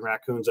after taking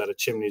raccoons out of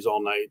chimneys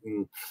all night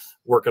and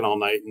working all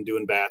night and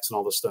doing bats and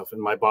all this stuff.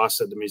 And my boss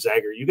said to me,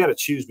 Zagger, you got to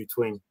choose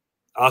between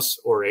us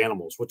or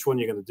animals. Which one are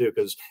you going to do?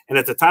 And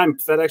at the time,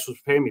 FedEx was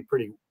paying me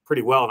pretty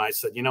well. And I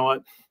said, you know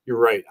what? You're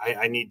right.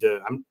 I need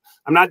to. I'm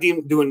not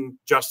doing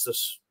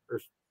justice or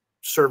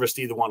service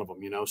to either one of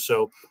them.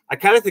 So I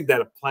kind of think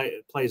that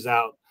it plays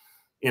out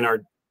in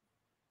our.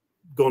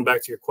 Going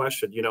back to your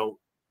question,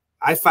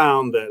 I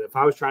found that if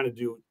I was trying to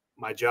do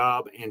my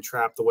job and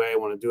trap the way I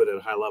want to do it at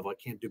a high level, I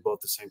can't do both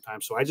at the same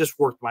time. So I just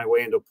worked my way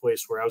into a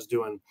place where I was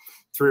doing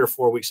 3 or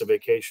 4 weeks of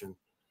vacation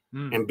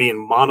and being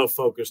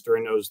mono-focused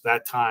during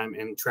that time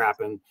and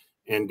trapping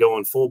and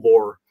going full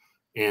bore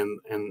and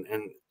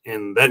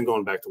then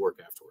going back to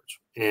work afterwards.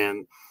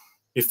 And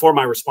before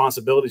my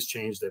responsibilities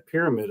changed at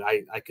Pyramid,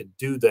 I could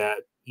do that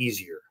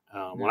easier.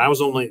 When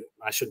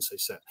I shouldn't say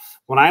set,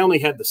 when I only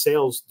had the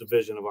sales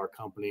division of our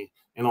company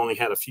and only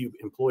had a few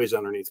employees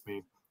underneath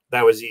me,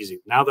 that was easy.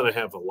 Now that I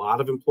have a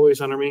lot of employees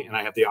under me and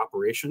I have the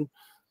operation,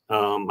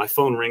 my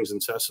phone rings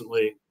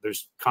incessantly.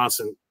 There's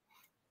constant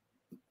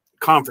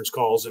conference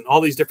calls and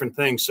all these different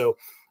things. So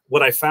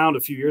what I found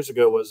a few years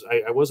ago was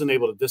I wasn't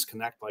able to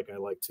disconnect like I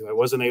like to. I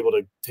wasn't able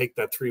to take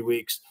that 3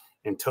 weeks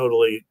and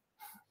totally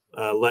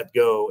let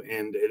go.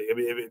 And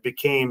it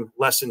became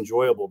less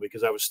enjoyable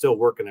because I was still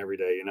working every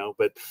day,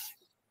 but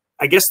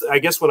I guess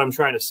what I'm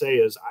trying to say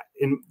is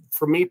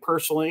for me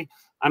personally,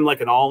 I'm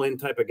like an all-in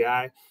type of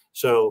guy.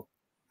 So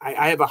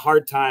I have a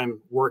hard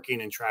time working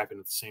and trapping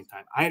at the same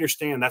time. I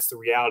understand that's the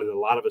reality that a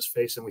lot of us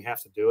face and we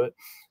have to do it.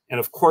 And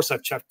of course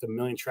I've checked a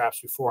million traps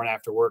before and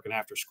after work and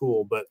after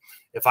school. But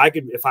if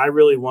I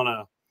really want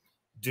to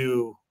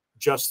do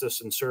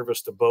justice and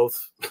service to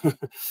both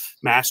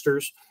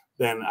masters,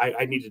 then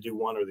I need to do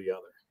one or the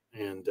other.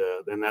 And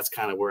then that's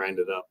kind of where I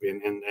ended up.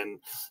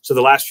 And so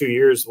the last few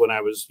years when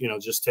I was,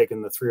 just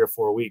taking the 3 or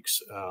 4 weeks,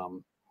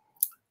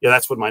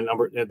 that's when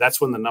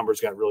the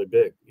numbers got really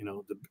big.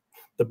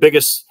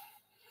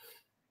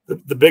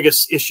 The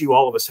biggest issue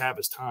all of us have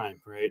is time,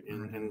 right?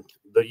 And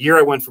the year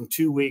I went from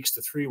 2 weeks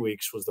to 3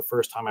 weeks was the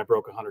first time I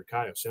broke 100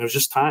 coyotes, and it was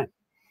just time.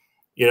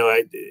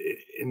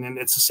 And then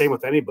it's the same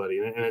with anybody,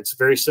 and it's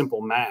very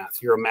simple math.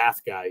 You're a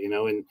math guy,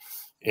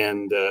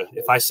 and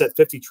if I set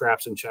 50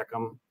 traps and check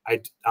them,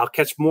 I'll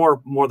catch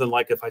more than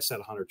like if I set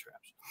 100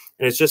 traps.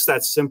 And it's just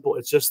that simple.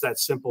 It's just that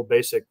simple,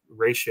 basic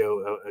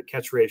ratio, a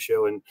catch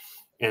ratio,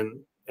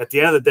 and at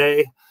the end of the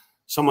day,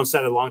 someone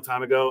said it a long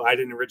time ago. I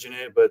didn't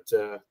originate it, but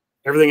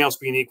everything else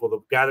being equal,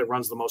 the guy that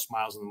runs the most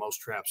miles and the most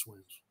traps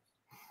wins.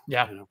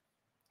 Yeah.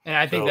 And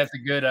I think that's a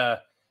good,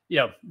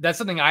 that's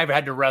something I've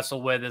had to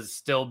wrestle with, is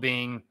still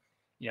being,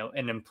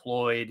 an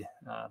employed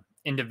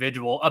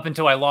individual up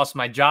until I lost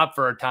my job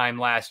for a time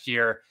last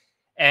year.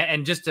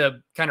 And just to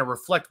kind of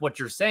reflect what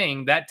you're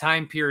saying, that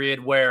time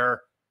period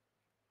where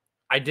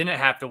I didn't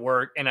have to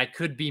work and I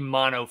could be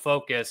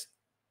mono-focused,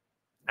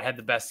 I had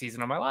the best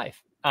season of my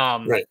life,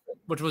 Right.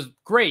 which was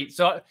great.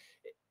 So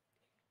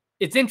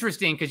it's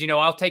interesting because,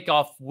 I'll take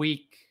off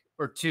week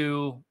or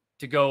two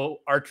to go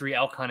archery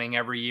elk hunting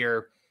every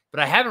year, but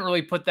I haven't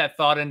really put that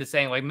thought into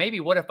saying, like, maybe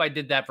what if I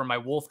did that for my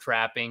wolf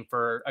trapping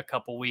for a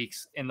couple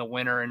weeks in the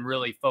winter and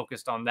really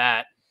focused on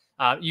that.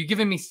 You've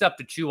given me stuff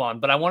to chew on,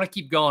 but I want to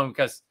keep going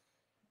because,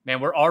 man,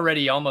 we're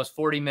already almost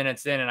 40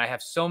 minutes in and I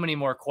have so many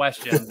more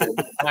questions.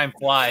 Time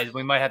flies.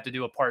 We might have to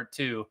do a part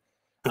 2.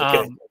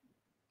 Okay.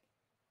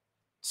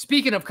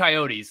 Speaking of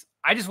coyotes,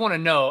 I just want to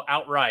know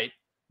outright,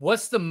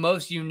 what's the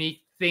most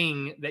unique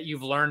thing that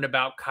you've learned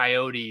about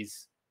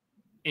coyotes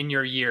in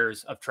your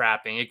years of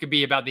trapping? It could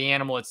be about the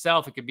animal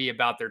itself. It could be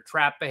about their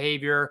trap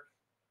behavior.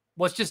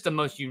 What's just the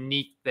most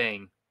unique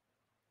thing?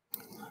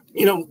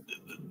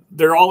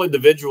 They're all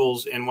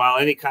individuals. And while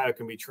any coyote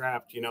can be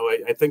trapped,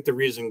 I think the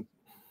reason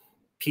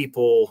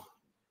people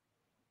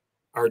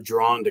are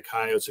drawn to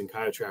coyotes and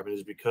coyote trapping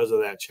is because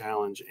of that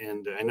challenge.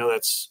 And I know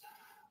that's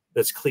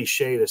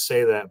cliche to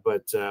say that,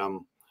 but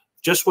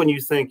just when you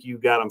think you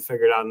got them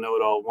figured out and know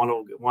it all, one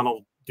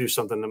will do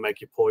something to make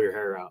you pull your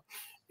hair out.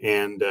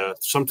 And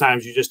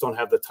sometimes you just don't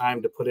have the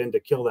time to put in to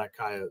kill that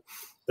coyote.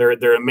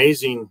 They're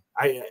amazing.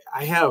 I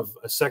have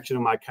a section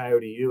of my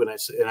Coyote U, and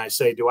I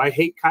say, do I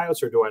hate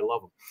coyotes or do I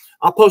love them?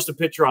 I'll post a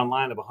picture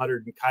online of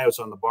 100 coyotes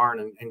on the barn,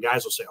 and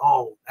guys will say,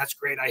 "Oh, that's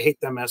great. I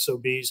hate them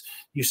SOBs.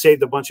 You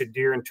saved a bunch of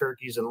deer and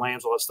turkeys and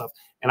lambs, all that stuff."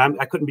 And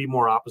I couldn't be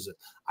more opposite.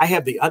 I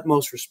have the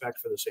utmost respect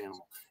for this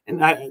animal,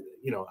 and I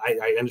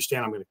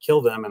understand I'm going to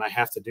kill them, and I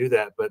have to do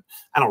that, but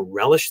I don't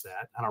relish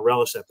that. I don't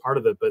relish that part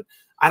of it. But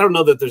I don't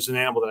know that there's an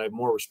animal that I have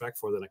more respect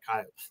for than a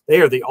coyote.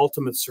 They are the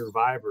ultimate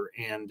survivor,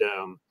 and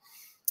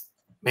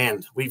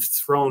man, we've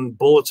thrown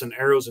bullets and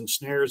arrows and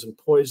snares and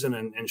poison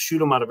and shoot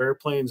them out of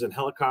airplanes and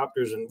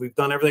helicopters. And we've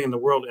done everything in the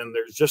world. And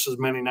there's just as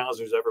many now as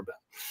there's ever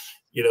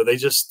been. They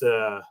just,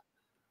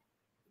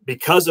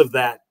 because of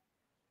that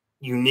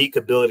unique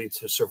ability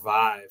to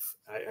survive,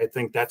 I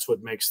think that's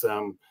what makes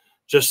them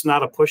just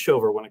not a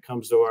pushover when it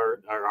comes to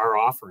our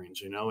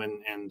offerings,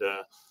 and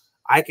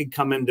I could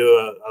come into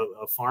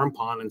a farm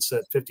pond and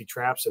set 50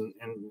 traps and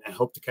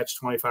hope to catch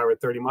 25 or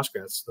 30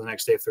 muskrats the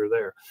next day if they're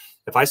there.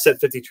 If I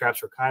set 50 traps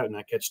for coyote and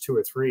I catch 2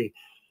 or 3,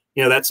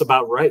 that's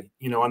about right,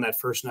 on that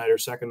first night or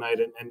second night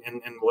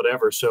and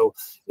whatever. So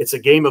it's a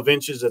game of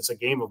inches, it's a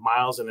game of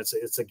miles, and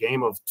it's a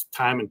game of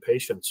time and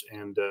patience.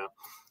 And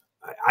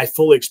I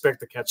fully expect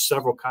to catch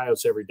several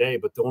coyotes every day,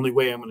 but the only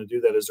way I'm going to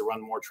do that is to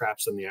run more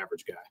traps than the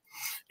average guy.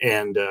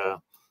 And,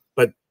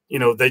 but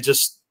they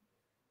just,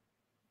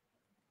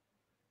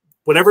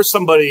 whenever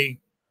somebody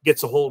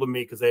gets a hold of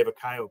me because they have a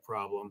coyote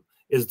problem,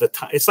 is the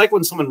time. It's like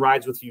when someone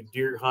rides with you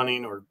deer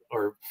hunting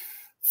or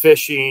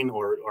fishing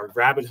or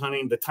rabbit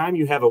hunting. The time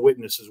you have a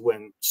witness is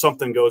when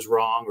something goes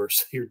wrong, or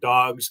your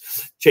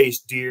dogs chase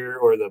deer,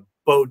 or the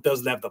boat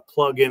doesn't have the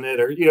plug in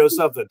it, or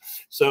something.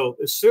 So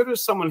as soon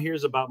as someone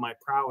hears about my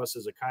prowess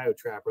as a coyote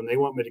trapper and they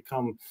want me to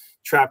come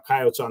trap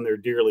coyotes on their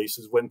deer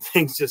leases, when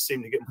things just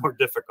seem to get more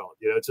difficult.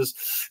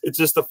 It's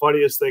just the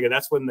funniest thing. And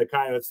that's when the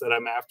coyotes that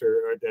I'm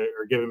after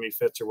are giving me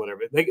fits or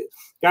whatever.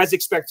 Guys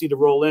expect you to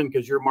roll in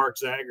because you're Mark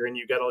Zagger and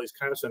you got all these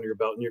coyotes under your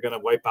belt and you're going to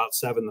wipe out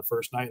 7 the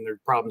first night and their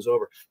problem's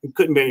over. It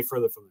couldn't be any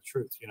further from the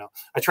truth.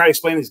 I try to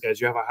explain to these guys,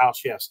 you have a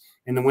house. Yes.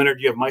 In the winter,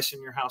 do you have mice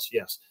in your house?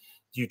 Yes.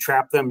 Do you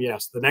trap them?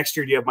 Yes. The next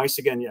year, do you have mice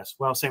again? Yes.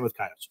 Well, same with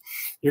coyotes.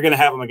 You're going to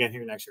have them again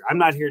here next year. I'm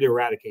not here to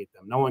eradicate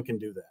them. No one can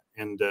do that.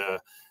 And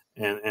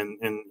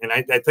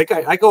I think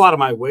I go out of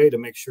my way to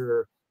make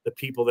sure the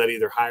people that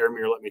either hire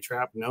me or let me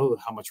trap know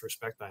how much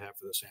respect I have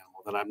for this animal,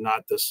 that I'm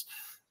not this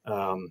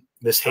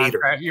hater.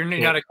 You're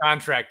not a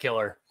contract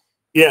killer.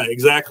 Yeah,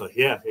 exactly.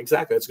 Yeah,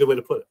 exactly. That's a good way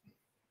to put it.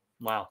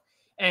 Wow.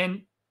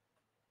 And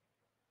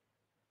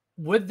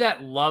with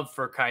that love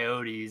for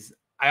coyotes,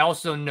 I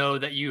also know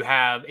that you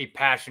have a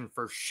passion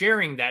for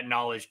sharing that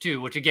knowledge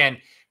too, which again,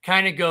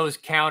 kind of goes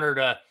counter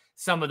to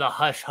some of the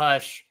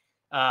hush-hush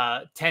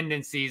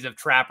tendencies of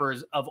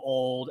trappers of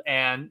old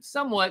and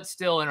somewhat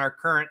still in our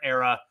current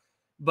era.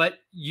 But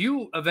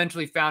you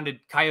eventually founded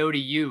Coyote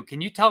U.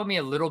 Can you tell me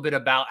a little bit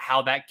about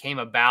how that came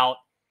about?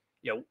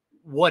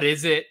 What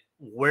is it?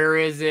 Where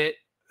is it?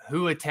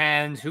 Who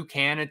attends? Who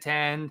can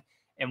attend?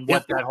 And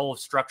what that whole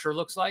structure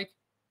looks like?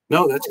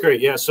 No, that's great.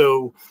 Yeah.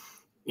 So,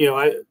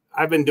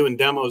 I've been doing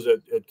demos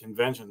at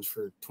conventions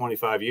for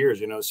 25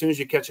 years. As soon as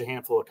you catch a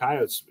handful of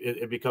coyotes,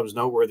 it becomes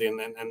noteworthy,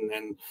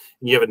 and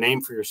you have a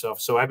name for yourself.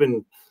 So I've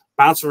been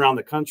bouncing around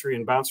the country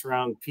and bouncing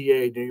around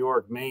PA, New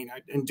York, Maine,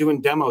 and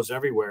doing demos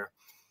everywhere.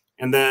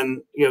 And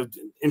then,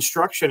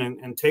 instruction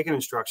and taking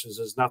instructions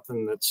is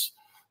nothing that's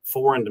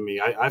foreign to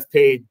me. I've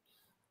paid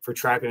for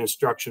trapping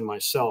instruction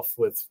myself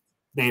with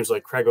names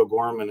like Craig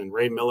O'Gorman and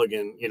Ray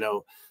Milligan, you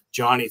know,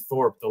 Johnny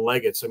Thorpe, the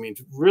Leggetts. I mean,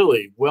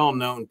 really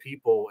well-known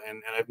people.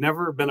 And I've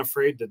never been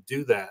afraid to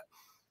do that.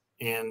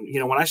 And, you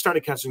know, when I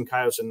started catching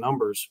coyotes in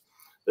numbers,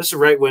 this is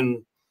right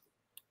when,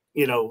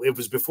 you know, it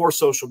was before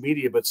social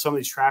media, but some of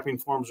these trapping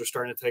forums were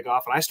starting to take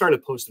off. And I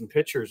started posting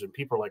pictures and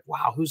people are like,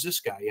 wow, who's this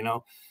guy? You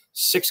know,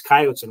 6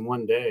 coyotes in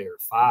one day or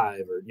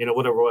 5 or, you know,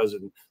 whatever it was,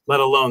 and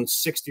let alone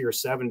 60 or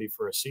 70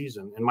 for a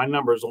season. And my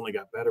numbers only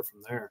got better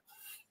from there.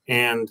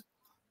 And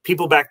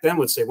people back then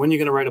would say, when are you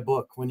going to write a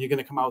book? When are you going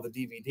to come out with a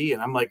DVD?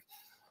 And I'm like,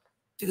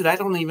 dude, I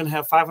don't even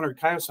have 500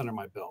 coyotes under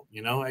my belt.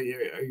 You know, are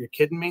you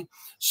kidding me?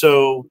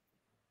 So,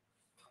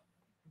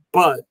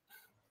 but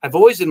I've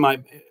always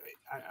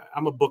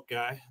I'm a book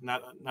guy,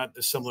 not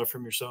dissimilar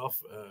from yourself.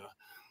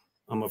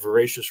 I'm a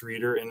voracious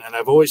reader. And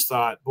I've always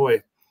thought,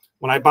 boy,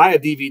 when I buy a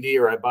DVD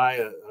or I buy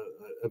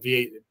a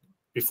V8,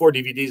 before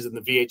DVDs and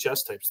the VHS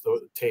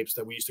tapes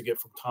that we used to get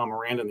from Tom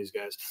Miranda and these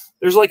guys,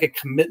 there's like a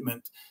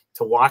commitment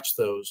to watch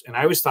those. And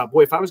I always thought,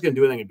 boy, if I was going to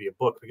do anything, it'd be a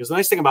book. Because the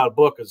nice thing about a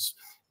book is,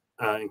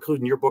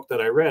 including your book that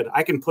I read,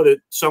 I can put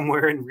it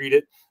somewhere and read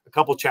it a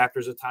couple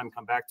chapters at a time,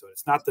 come back to it.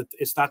 It's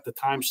not the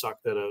time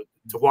suck that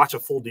to watch a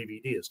full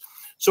DVD is.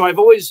 So I've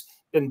always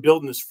been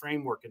building this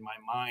framework in my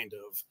mind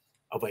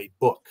of a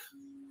book.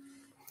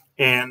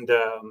 And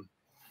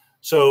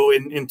so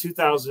in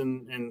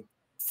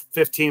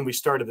 2015, we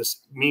started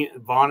this,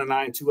 Vaughn and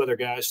I and 2 other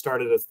guys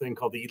started a thing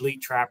called the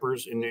Elite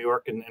Trappers in New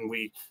York. And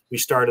we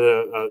started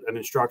an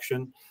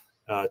instruction,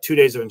 2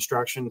 days of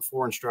instruction,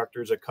 4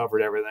 instructors that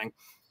covered everything.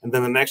 And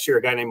then the next year,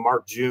 a guy named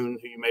Mark June,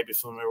 who you may be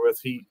familiar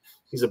with,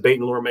 he's a bait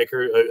and lure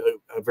maker,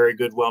 a very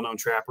good, well-known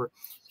trapper.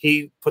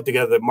 He put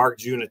together the Mark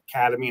June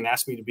Academy and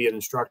asked me to be an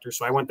instructor.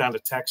 So I went down to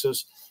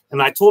Texas.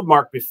 And I told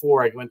Mark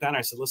before I went down,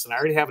 I said, listen, I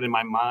already have it in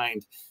my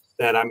mind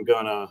that I'm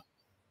going to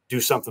do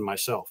something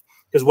myself.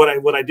 Because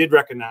what I did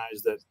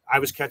recognize that I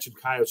was catching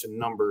coyotes in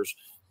numbers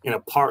in a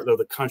part of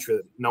the country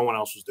that no one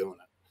else was doing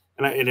it.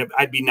 And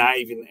I'd be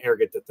naive and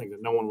arrogant to think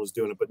that no one was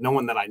doing it, but no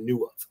one that I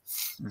knew of,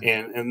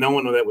 and no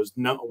one that was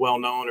well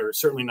known, or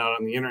certainly not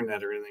on the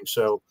internet or anything.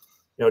 So,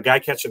 you know, a guy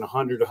catching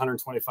 100,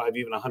 125,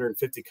 even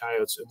 150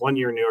 coyotes. One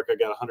year in New York, I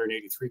got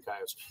 183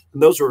 coyotes,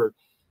 and those were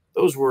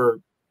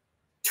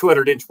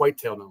 200-inch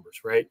whitetail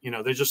numbers, right? You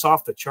know, they're just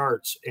off the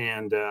charts.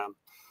 And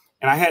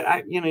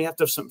I you know, you have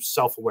to have some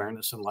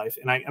self-awareness in life,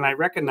 and I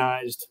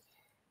recognized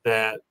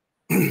that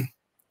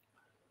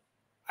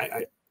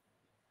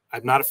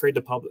I'm not afraid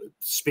to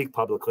speak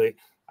publicly.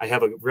 I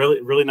have a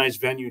really nice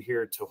venue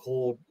here to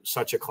hold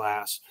such a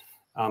class.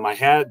 I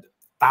had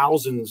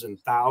thousands and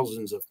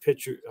thousands of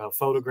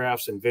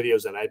photographs and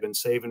videos that I'd been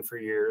saving for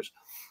years.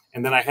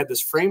 And then I had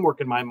this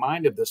framework in my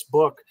mind of this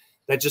book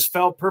that just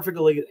fell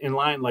perfectly in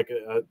line, like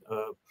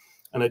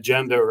an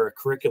agenda or a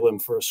curriculum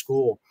for a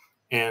school.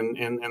 And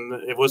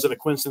it wasn't a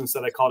coincidence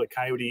that I called it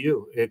Coyote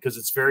U, because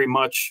it's very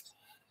much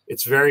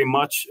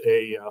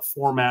a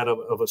format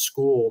of a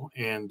school.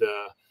 And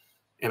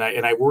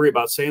I worry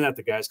about saying that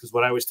to guys, because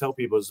what I always tell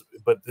people is,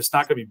 but it's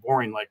not going to be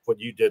boring like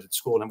what you did at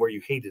school and where you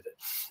hated it.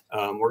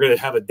 We're going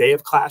to have a day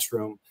of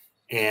classroom,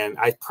 and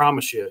I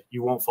promise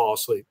you won't fall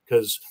asleep,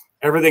 because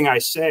everything I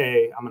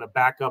say, I'm going to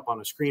back up on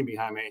a screen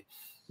behind me.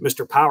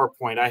 Mr.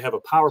 PowerPoint, I have a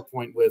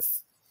PowerPoint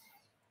with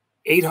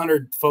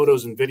 800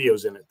 photos and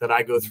videos in it that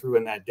I go through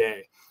in that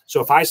day.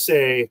 So if I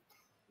say,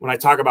 when I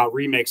talk about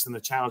remakes and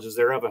the challenges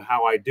thereof and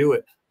how I do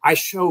it, I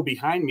show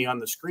behind me on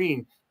the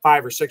screen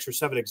 5 or 6 or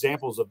 7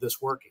 examples of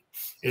this working.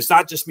 It's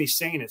not just me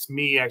saying it, it's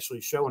me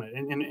actually showing it.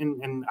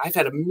 And I've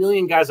had a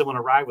million guys that want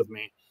to ride with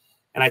me,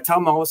 and I tell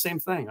them all the same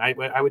thing.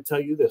 I would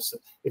tell you this: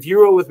 if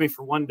you roll with me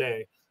for one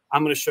day,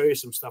 I'm going to show you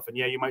some stuff. And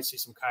yeah, you might see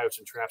some coyotes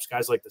and traps.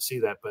 Guys like to see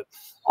that, but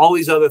all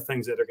these other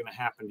things that are going to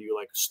happen to you,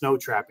 like snow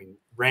trapping,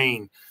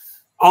 rain,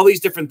 all these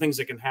different things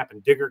that can happen,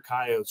 digger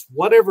coyotes,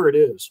 whatever it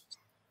is,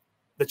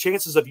 the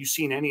chances of you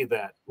seeing any of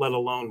that, let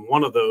alone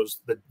one of those,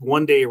 that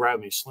one day around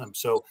me, slim.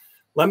 So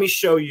let me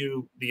show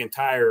you the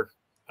entire,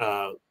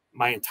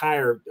 my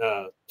entire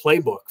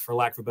playbook, for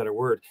lack of a better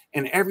word,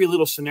 and every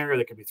little scenario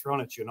that can be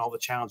thrown at you and all the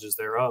challenges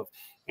thereof.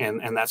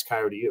 And that's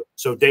Coyote U.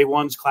 So day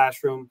 1's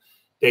classroom,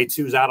 day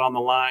 2's out on the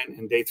line,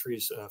 and day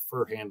 3's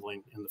fur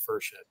handling in the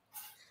fur shed.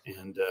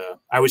 And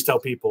I always tell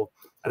people,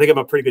 I think I'm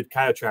a pretty good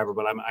coyote trapper,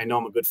 but I know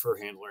I'm a good fur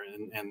handler,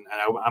 and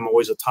I'm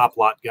always a top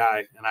lot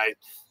guy. And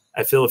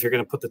I feel if you're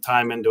going to put the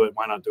time into it,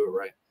 why not do it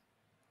right?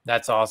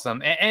 That's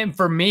awesome. And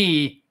for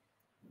me,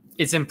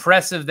 it's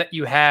impressive that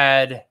you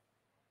had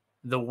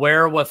the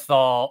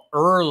wherewithal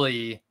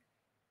early,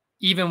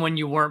 even when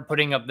you weren't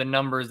putting up the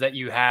numbers that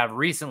you have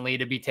recently,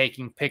 to be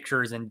taking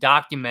pictures and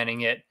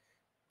documenting it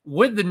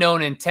with the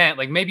known intent.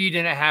 Like, maybe you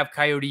didn't have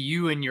Coyote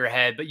U in your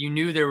head, but you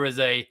knew there was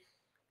a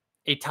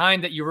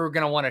time that you were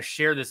going to want to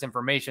share this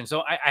information.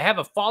 So I have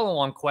a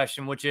follow-on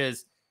question, which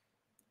is,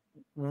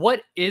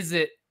 what is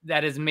it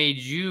that has made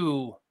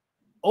you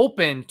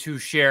open to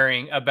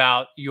sharing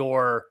about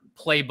your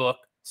playbook,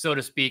 so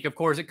to speak? Of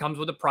course, it comes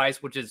with a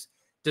price, which is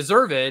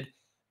deserved,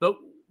 but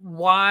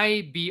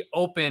why be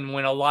open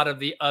when a lot of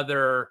the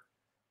other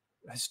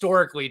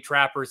historically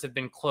trappers have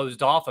been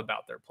closed off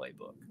about their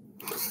playbook?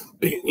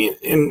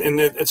 And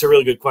it's a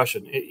really good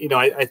question.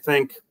 I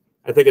think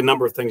a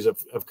number of things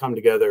have come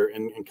together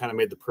and kind of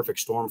made the perfect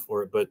storm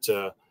for it. But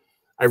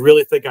I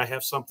really think I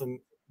have something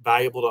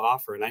valuable to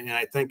offer, and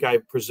I think I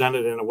present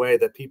it in a way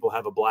that people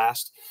have a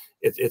blast.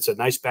 It's a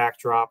nice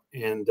backdrop,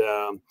 and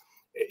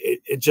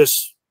it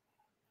just,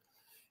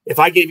 if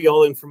I gave you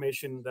all the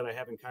information that I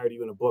have in Coyote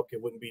in a book,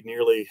 it wouldn't be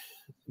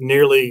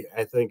nearly,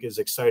 I think, as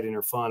exciting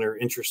or fun or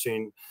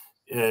interesting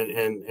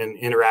and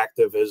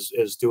interactive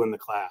as doing the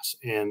class.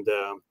 And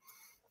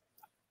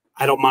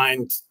I don't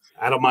mind.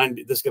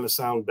 This is going to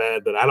sound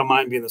bad, but I don't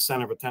mind being the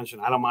center of attention.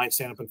 I don't mind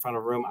standing up in front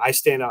of a room. I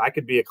stand up. I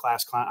could be a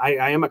class clown.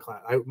 I am a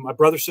clown. My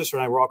brother, sister,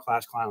 and I were all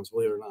class clowns,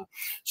 believe it or not.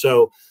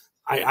 So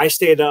I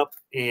stand up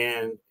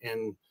and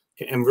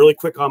am really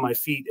quick on my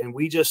feet. And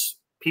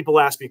people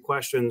ask me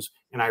questions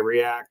and I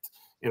react.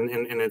 And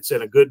it's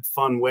in a good,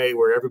 fun way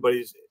where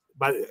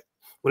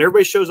when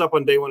everybody shows up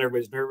on day one,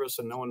 everybody's nervous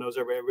and no one knows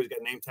everybody's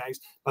got name tags.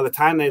 By the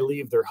time they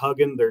leave, they're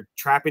hugging, they're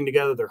trapping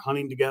together, they're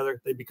hunting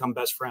together, they become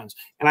best friends.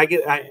 And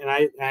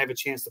I have a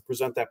chance to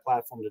present that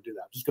platform to do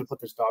that. I'm just going to put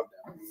this dog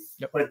down.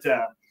 Yep. But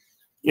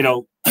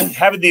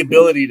having the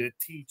ability to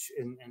teach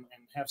and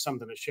have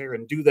something to share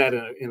and do that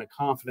in a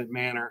confident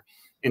manner,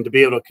 and to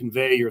be able to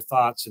convey your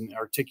thoughts and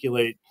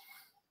articulate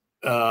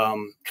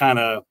kind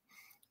of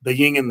the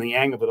yin and the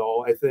yang of it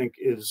all, I think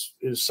is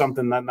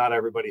something that not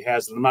everybody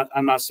has. And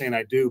I'm not saying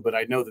I do, but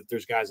I know that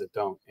there's guys that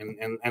don't.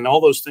 And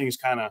all those things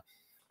kind of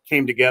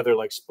came together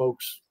like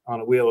spokes on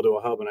a wheel to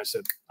a hub. And I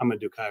said, I'm going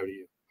to do Coyote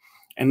U.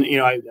 And,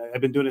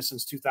 I've been doing it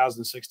since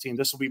 2016.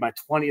 This will be my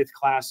 20th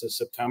class this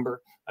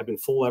September. I've been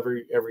full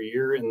every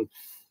year. And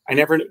I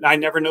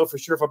never know for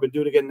sure if I'll be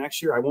doing it again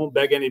next year. I won't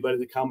beg anybody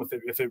to come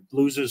if it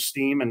loses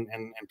steam and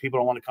people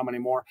don't want to come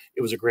anymore.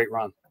 It was a great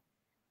run.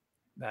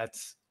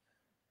 That's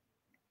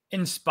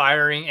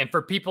inspiring. And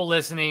for people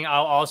listening,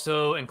 I'll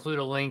also include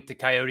a link to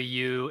Coyote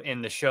U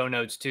in the show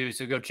notes too.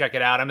 So go check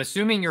it out. I'm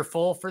assuming you're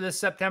full for this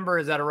September.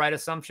 Is that a right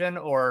assumption?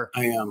 Or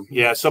I am.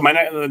 Yeah. So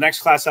the next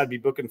class I'd be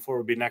booking for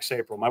would be next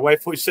April. My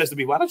wife always says to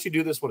me, why don't you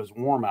do this when it's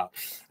warm out?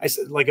 I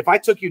said, like, if I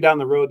took you down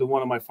the road to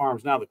one of my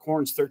farms now, the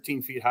corn's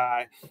 13 feet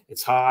high.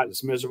 It's hot.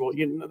 It's miserable.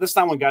 That's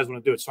not when guys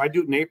want to do it. So I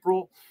do it in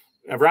April,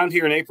 around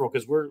here in April,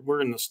 because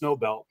we're in the snow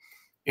belt.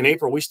 In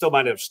April, we still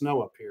might have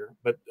snow up here,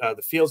 but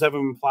the fields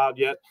haven't been plowed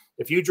yet.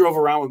 If you drove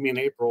around with me in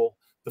April,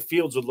 the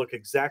fields would look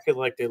exactly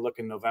like they look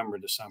in November,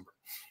 December.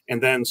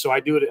 And then, so I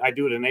do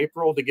it in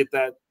April to get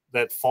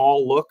that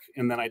fall look.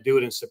 And then I do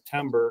it in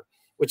September,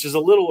 which is a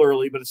little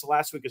early, but it's the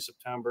last week of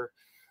September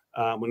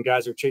when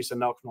guys are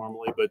chasing elk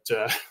normally. But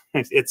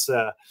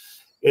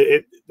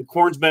the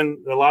corn's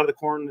been, a lot of the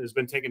corn has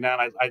been taken down.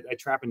 I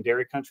trap in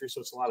dairy country,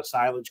 so it's a lot of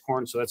silage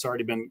corn. So that's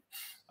already been,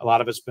 a lot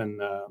of it's been,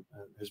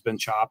 has been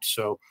chopped.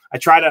 So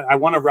I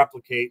want to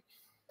replicate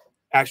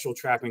actual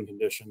trapping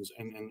conditions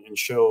and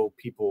show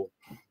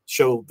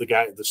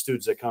the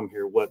students that come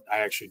here what I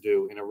actually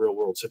do in a real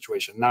world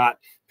situation. Not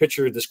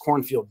picture this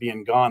cornfield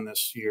being gone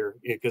this year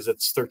because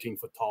it's 13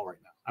 foot tall right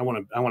now. I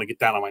want to get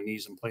down on my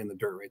knees and play in the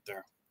dirt right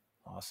there.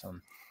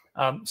 Awesome.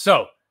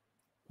 So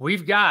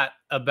we've got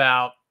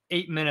about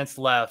 8 minutes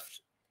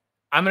left.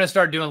 I'm going to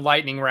start doing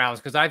lightning rounds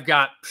because I've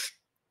got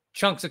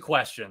chunks of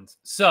questions.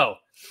 So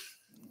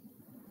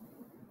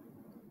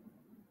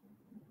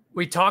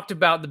we talked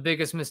about the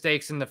biggest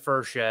mistakes in the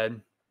fur shed.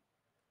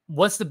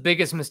 What's the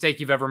biggest mistake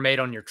you've ever made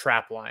on your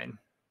trap line?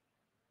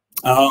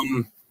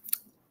 The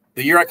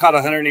year I caught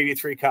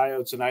 183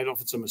 coyotes, and I don't know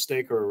if it's a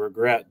mistake or a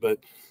regret, but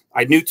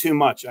I knew too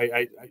much.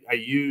 I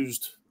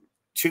used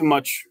too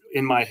much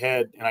in my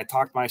head, and I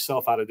talked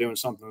myself out of doing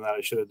something that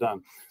I should have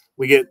done.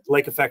 We get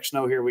lake effect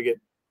snow here. We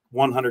get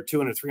 100,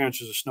 200, 300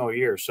 inches of snow a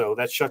year. So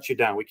that shuts you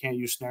down. We can't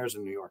use snares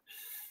in New York.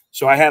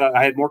 So I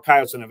had more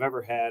coyotes than I've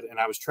ever had. And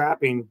I was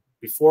trapping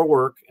before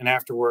work and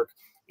after work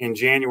in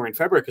January and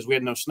February because we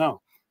had no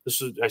snow.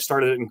 I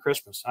started it in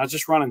Christmas. I was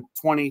just running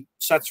 20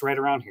 sets right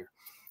around here.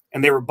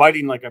 And they were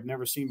biting like I've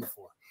never seen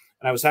before.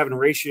 And I was having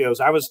ratios.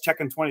 I was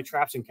checking 20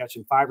 traps and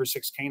catching 5 or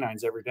 6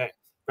 canines every day.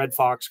 Red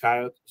fox,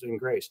 coyotes, and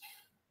grays.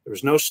 There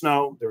was no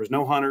snow. There was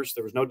no hunters.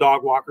 There was no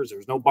dog walkers. There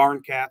was no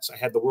barn cats. I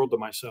had the world to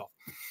myself.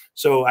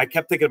 So I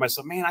kept thinking to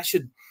myself, man, I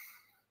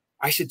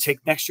should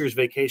take next year's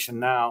vacation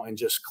now and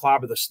just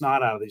clobber the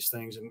snot out of these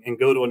things and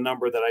go to a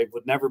number that I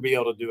would never be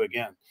able to do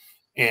again.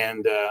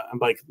 And I'm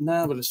like,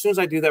 no, but as soon as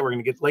I do that, we're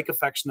going to get lake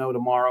effect snow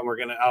tomorrow.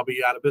 And I'll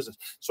be out of business.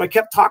 So I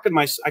kept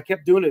I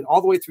kept doing it all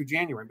the way through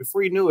January.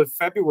 Before you knew it,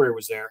 February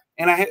was there.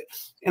 And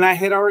I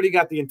had already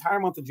got the entire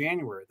month of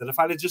January that if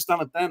I'd have just done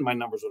it then, my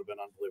numbers would have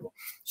been unbelievable.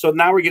 So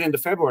now we get into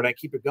February and I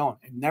keep it going.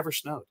 It never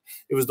snowed.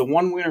 It was the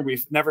one winter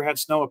we've never had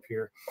snow up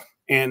here.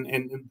 And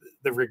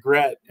the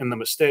regret and the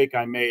mistake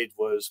I made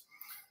was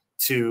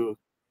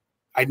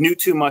I knew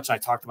too much. I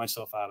talked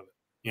myself out of it.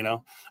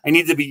 I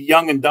need to be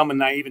young and dumb and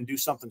naive and do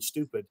something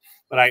stupid.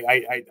 But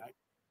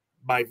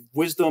my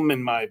wisdom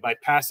and my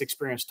past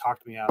experience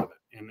talked me out of it.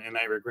 And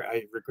I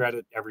regret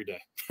it every day.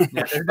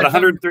 Yeah, but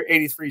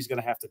 183 is going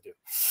to have to do.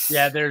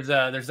 Yeah, there's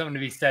something to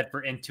be said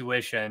for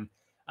intuition.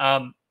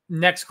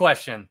 Next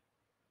question.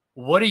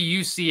 What do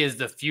you see as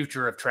the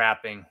future of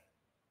trapping?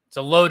 It's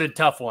a loaded,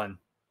 tough one.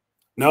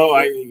 No,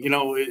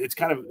 it's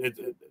kind of,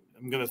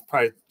 I'm going to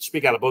probably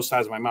speak out of both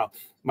sides of my mouth.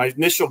 My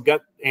initial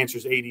gut answer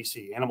is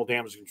ADC, animal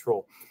damage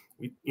control.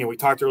 We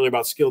talked earlier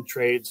about skilled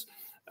trades.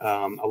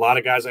 A lot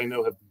of guys I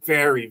know have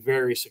very,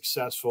 very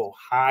successful,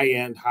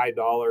 high-end,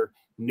 high-dollar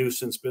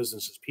nuisance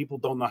businesses. People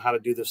don't know how to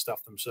do this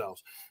stuff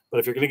themselves. But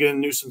if you're going to get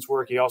into nuisance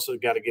work, you also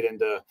got to get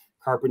into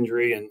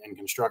carpentry and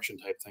construction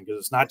type thing, because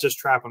it's not just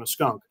trapping a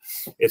skunk.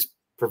 It's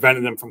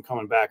preventing them from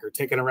coming back, or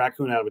taking a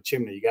raccoon out of a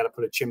chimney. You got to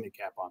put a chimney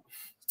cap on.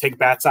 Take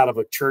bats out of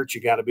a church.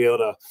 You got to be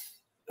able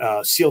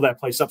to seal that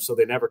place up so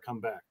they never come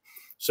back.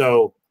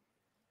 So,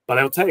 but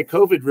I'll tell you,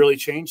 COVID really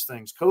changed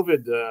things.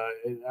 COVID,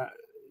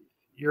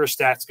 you're a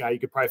stats guy. You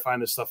could probably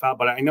find this stuff out.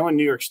 But I know in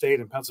New York State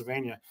and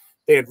Pennsylvania,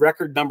 they had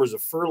record numbers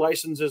of fur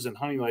licenses and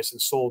hunting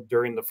licenses sold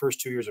during the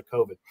first 2 years of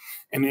COVID.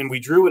 And then we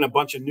drew in a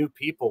bunch of new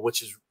people,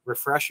 which is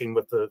refreshing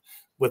with the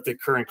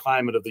current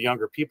climate of the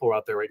younger people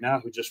out there right now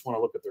who just want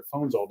to look at their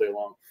phones all day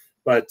long.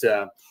 But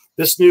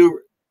this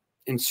new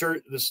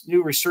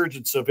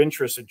resurgence of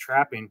interest in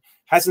trapping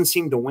hasn't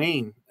seemed to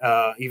wane,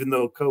 even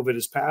though COVID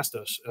has passed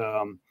us.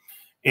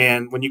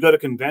 And when you go to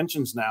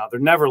conventions now,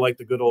 they're never like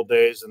the good old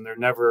days, and they're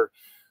never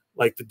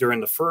like during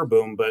the fur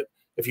boom. But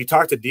if you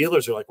talk to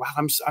dealers, they're like, wow,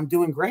 I'm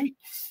doing great.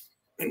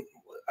 And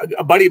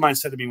a buddy of mine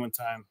said to me one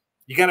time,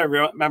 you got to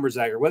remember,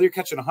 Zagger, whether you're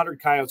catching 100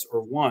 coyotes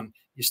or one,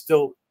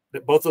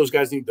 both those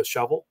guys need the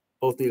shovel,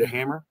 both need a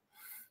hammer,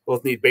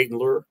 both need bait and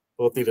lure,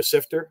 both need a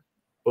sifter,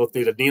 both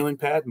need a kneeling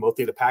pad, and both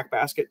need a pack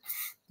basket.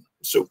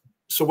 So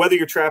whether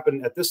you're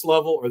trapping at this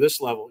level or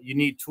this level, you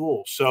need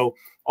tools. So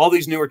all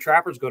these newer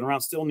trappers going around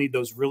still need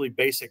those really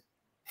basic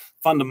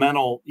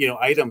fundamental,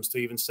 items to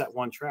even set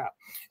one trap.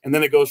 And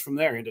then it goes from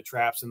there into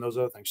traps and those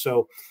other things.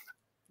 So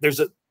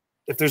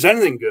if there's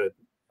anything good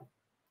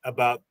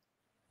about,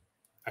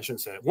 I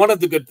shouldn't say it, one of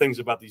the good things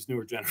about these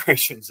newer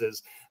generations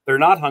is they're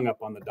not hung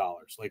up on the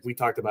dollars. Like we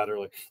talked about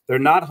earlier, they're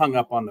not hung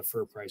up on the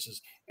fur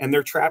prices, and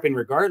they're trapping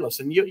regardless.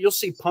 And you'll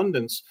see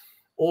pundits,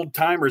 old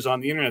timers on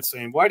the internet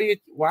saying, why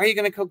are you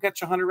going to go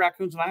catch 100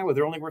 raccoons in Iowa?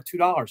 They're only worth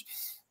 $2.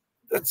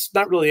 That's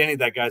not really any of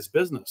that guy's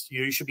business.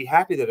 You should be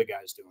happy that a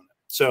guy's doing it.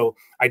 So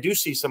I do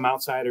see some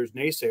outsiders,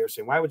 naysayers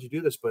saying, why would you do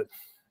this? But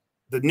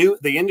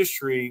the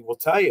industry will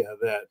tell you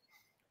that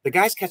the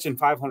guys catching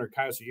 500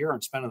 coyotes a year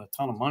aren't spending a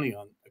ton of money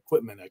on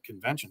equipment at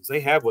conventions. They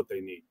have what they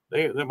need.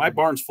 My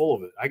barn's full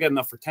of it. I got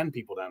enough for 10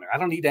 people down there. I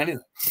don't need anything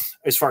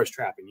as far as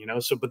trapping,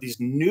 So, but these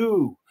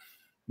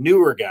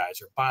newer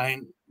guys are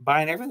buying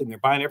everything. They're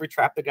buying every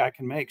trap the guy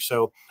can make.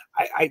 So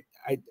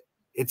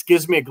it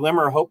gives me a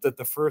glimmer of hope that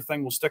the fur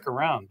thing will stick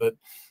around. But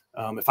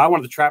if I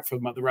wanted to trap for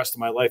the rest of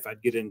my life,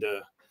 I'd get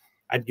into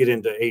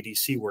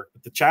ADC work.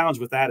 But the challenge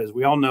with that is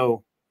we all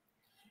know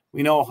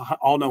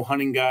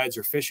hunting guides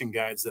or fishing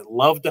guides that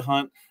love to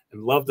hunt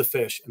and love to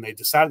fish, and they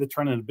decided to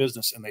turn into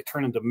business, and they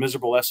turn into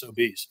miserable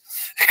SOBs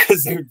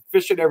because they're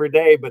fishing every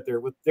day, but they're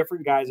with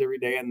different guys every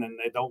day, and then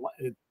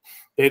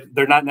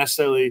they're not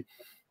necessarily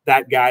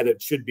that guy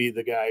that should be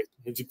the guy.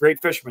 It's a great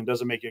fisherman,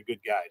 doesn't make you a good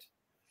guide.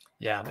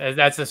 Yeah,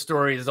 that's a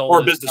story as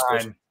old as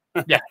time.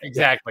 Yeah,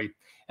 exactly.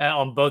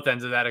 On both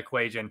ends of that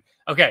equation.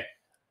 Okay,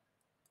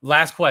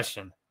 last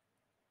question.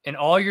 In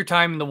all your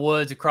time in the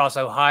woods across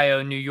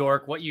Ohio, New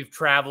York, what you've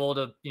traveled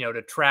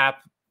to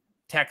trap,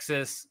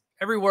 Texas,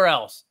 everywhere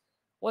else,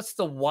 what's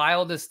the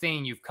wildest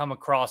thing you've come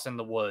across in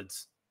the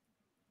woods?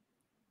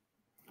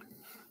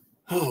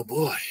 Oh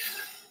boy.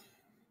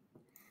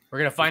 We're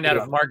going to find out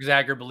if Mark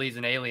Zagger believes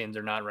in aliens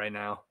or not right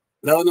now.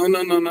 No.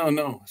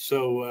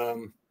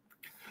 So,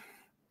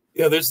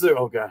 there's a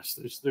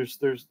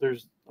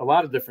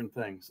lot of different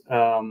things.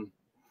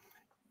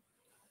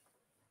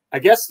 I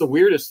guess the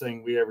weirdest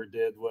thing we ever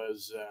did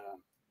was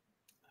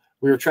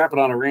we were trapping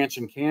on a ranch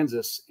in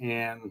Kansas,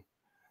 and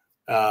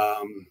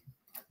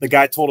the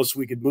guy told us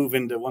we could move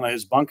into one of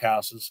his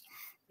bunkhouses.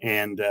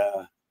 And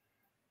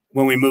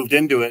when we moved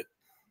into it,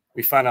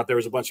 we found out there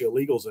was a bunch of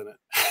illegals in it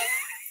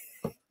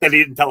that he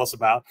didn't tell us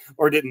about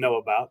or didn't know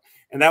about.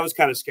 And that was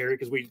kind of scary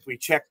because we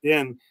checked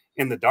in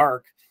the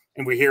dark,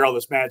 and we hear all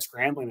this mad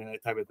scrambling and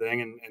that type of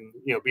thing. And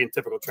being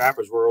typical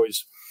trappers, we're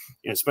always,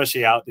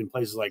 especially out in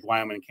places like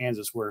Wyoming and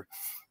Kansas, where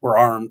we're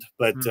armed.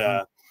 But,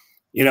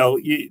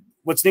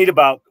 what's neat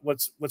about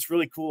what's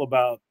really cool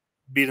about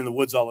being in the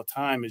woods all the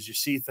time is you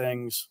see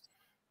things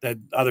that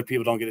other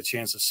people don't get a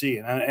chance to see.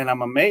 And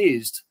I'm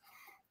amazed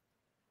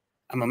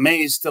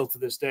still to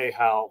this day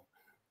how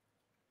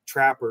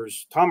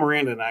trappers, Tom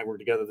Miranda and I were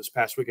together this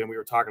past weekend. We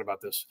were talking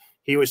about this.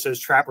 He always says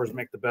trappers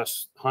make the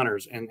best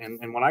hunters. And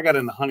when I got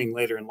into hunting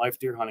later in life,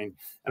 deer hunting,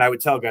 and I would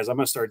tell guys, I'm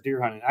going to start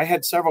deer hunting. I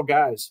had several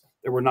guys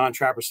that were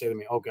non-trappers say to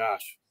me, oh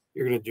gosh,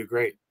 you're going to do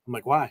great. I'm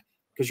like, why?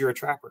 Because you're a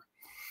trapper.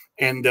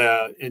 And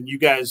you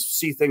guys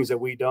see things that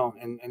we don't.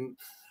 And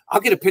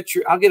I'll get a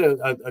picture. I'll get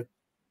a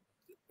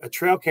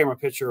trail camera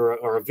picture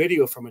or a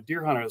video from a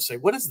deer hunter and say,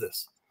 what is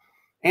this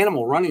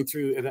animal running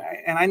through?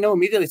 And I know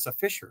immediately it's a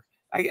fisher.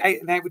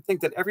 And I would think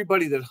that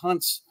everybody that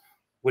hunts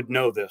would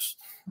know this,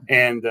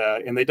 and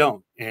they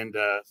don't. And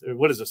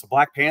what is this? A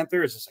black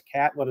panther? Is this a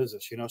cat? What is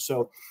this?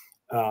 So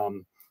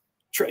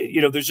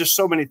there's just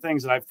so many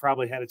things that I've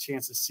probably had a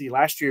chance to see.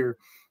 Last year,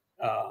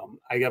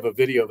 I have a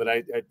video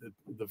that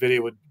the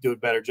video would do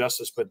it better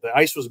justice, but the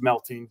ice was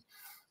melting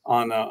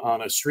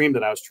on a stream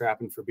that I was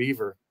trapping for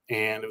beaver,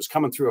 and it was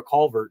coming through a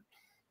culvert,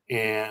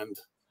 and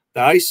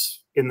the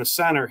ice in the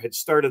center had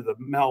started to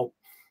melt,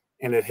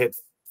 and it had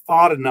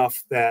thawed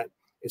enough that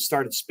it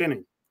started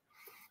spinning.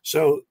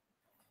 So,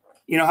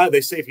 you know how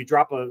they say if you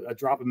drop a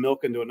drop of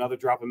milk into another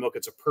drop of milk,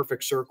 it's a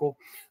perfect circle.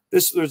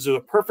 There's a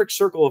perfect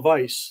circle of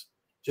ice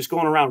just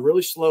going around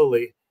really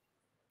slowly,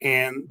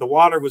 and the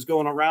water was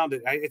going around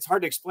it. It's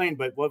hard to explain,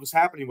 but what was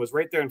happening was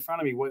right there in front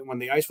of me when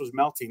the ice was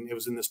melting. It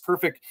was in this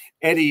perfect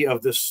eddy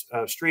of this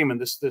stream, and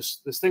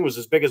this thing was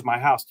as big as my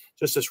house.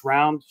 Just this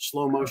round,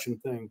 slow motion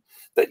thing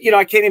that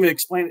I can't even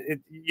explain it.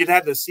 You'd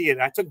have to see it.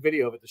 I took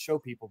video of it to show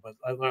people, but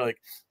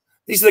like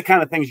these are the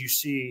kind of things you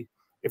see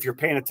if you're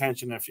paying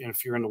attention,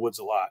 if you're in the woods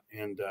a lot.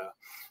 And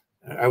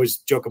I always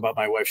joke about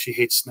my wife; she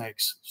hates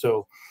snakes,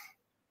 so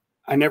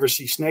I never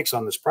see snakes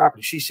on this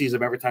property. She sees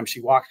them every time she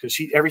walks because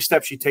every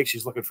step she takes,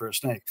 she's looking for a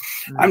snake.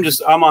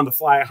 Mm-hmm. I'm on the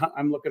fly.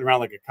 I'm looking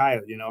around like a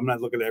coyote. I'm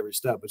not looking at every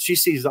step, but she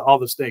sees all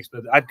the snakes.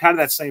 But I'm kind of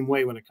that same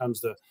way when it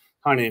comes to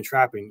hunting and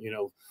trapping.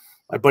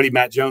 My buddy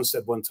Matt Jones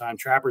said one time,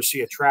 trappers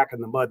see a track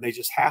in the mud, and they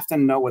just have to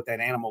know what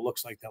that animal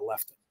looks like that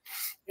left it.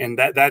 And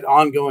that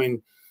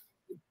ongoing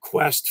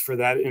quest for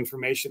that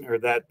information, or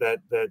that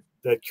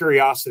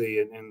curiosity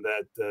and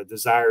that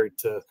desire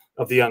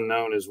of the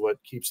unknown is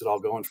what keeps it all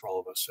going for all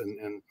of us.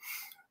 And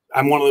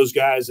I'm one of those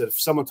guys that if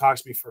someone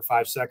talks to me for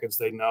 5 seconds,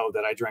 they know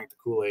that I drank the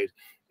Kool-Aid.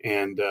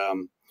 And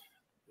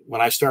when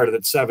I started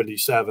at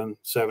 77,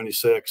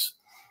 76,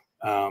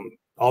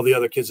 all the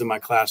other kids in my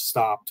class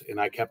stopped, and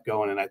I kept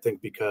going. And I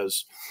think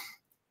because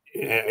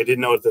I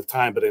didn't know it at the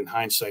time, but in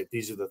hindsight,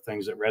 these are the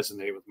things that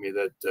resonate with me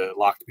that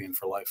locked me in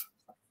for life.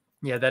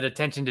 Yeah, that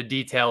attention to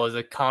detail is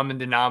a common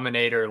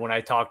denominator when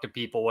I talk to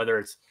people, whether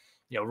it's,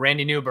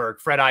 Randy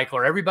Newberg, Fred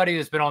Eichler, everybody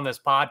that's been on this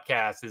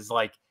podcast is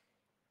like,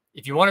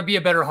 if you want to be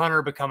a better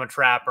hunter, become a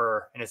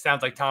trapper. And it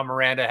sounds like Tom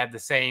Miranda had the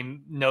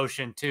same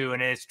notion too.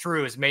 And it's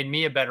true. It's made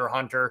me a better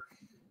hunter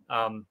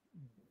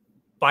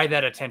by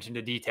that attention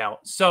to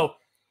detail. So,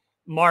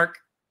 Mark,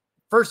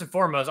 first and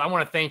foremost, I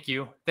want to thank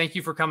you. Thank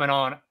you for coming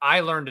on. I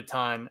learned a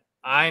ton.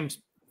 I'm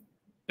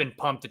been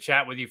pumped to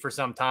chat with you for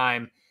some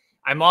time.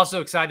 I'm also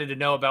excited to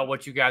know about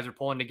what you guys are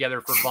pulling together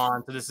for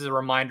Vaughn. So this is a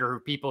reminder for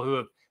people who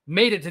have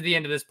made it to the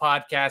end of this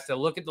podcast to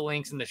look at the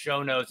links in the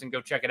show notes and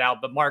go check it out.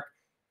 But Mark,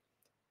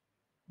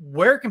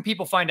 where can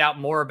people find out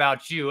more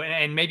about you,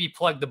 and maybe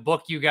plug the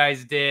book you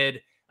guys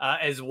did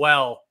as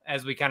well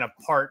as we kind of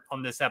part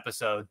on this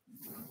episode?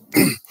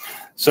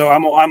 So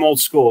I'm old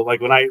school. Like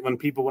when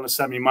people want to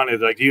send me money,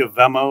 they're like, "Do you have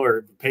Venmo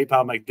or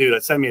PayPal?" I'm like,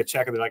 "Dude, send me a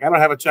check." And they're like, "I don't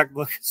have a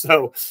checkbook."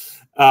 So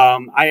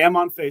I am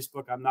on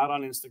Facebook. I'm not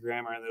on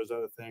Instagram or any of those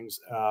other things.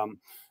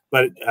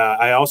 But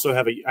I also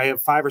have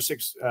 5 or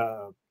 6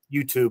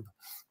 YouTube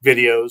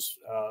videos,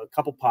 a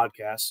couple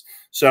podcasts.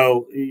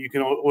 So you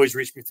can always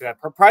reach me through that.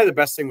 Probably the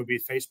best thing would be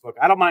Facebook.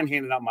 I don't mind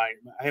handing out I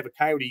have a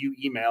Coyote U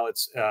email.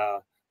 It's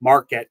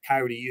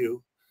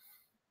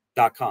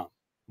mark@coyoteu.com.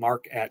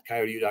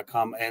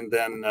 mark@coyoteu.com. And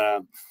then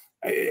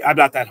I'm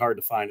not that hard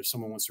to find if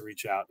someone wants to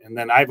reach out. And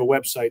then I have a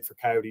website for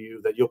Coyote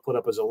U that you'll put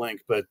up as a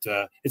link, but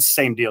it's the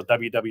same deal,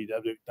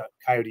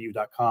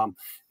 www.coyoteu.com.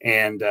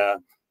 And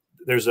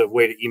there's a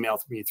way to email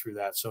me through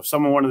that. So if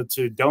someone wanted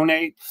to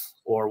donate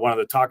or wanted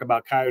to talk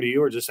about Coyote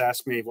U or just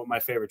ask me what my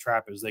favorite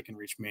trap is, they can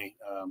reach me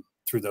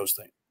through those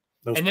things.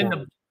 And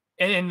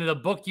then the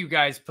book you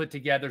guys put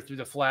together through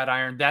the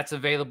Flatiron, that's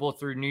available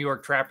through New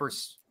York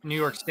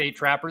State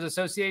Trappers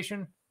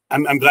Association.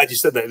 I'm glad you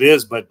said that. It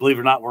is, but believe it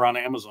or not, we're on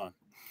Amazon.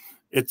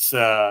 It's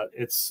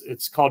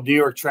called New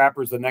York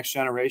Trappers: The Next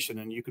Generation,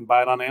 and you can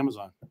buy it on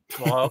Amazon.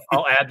 Well,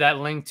 I'll add that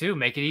link too.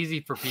 Make it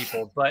easy for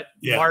people. But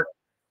yeah. Mark,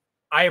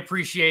 I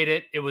appreciate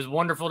it. It was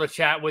wonderful to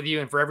chat with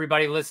you, and for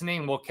everybody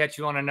listening, we'll catch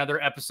you on another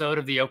episode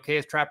of the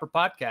Okayest Trapper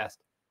podcast.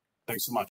 Thanks so much.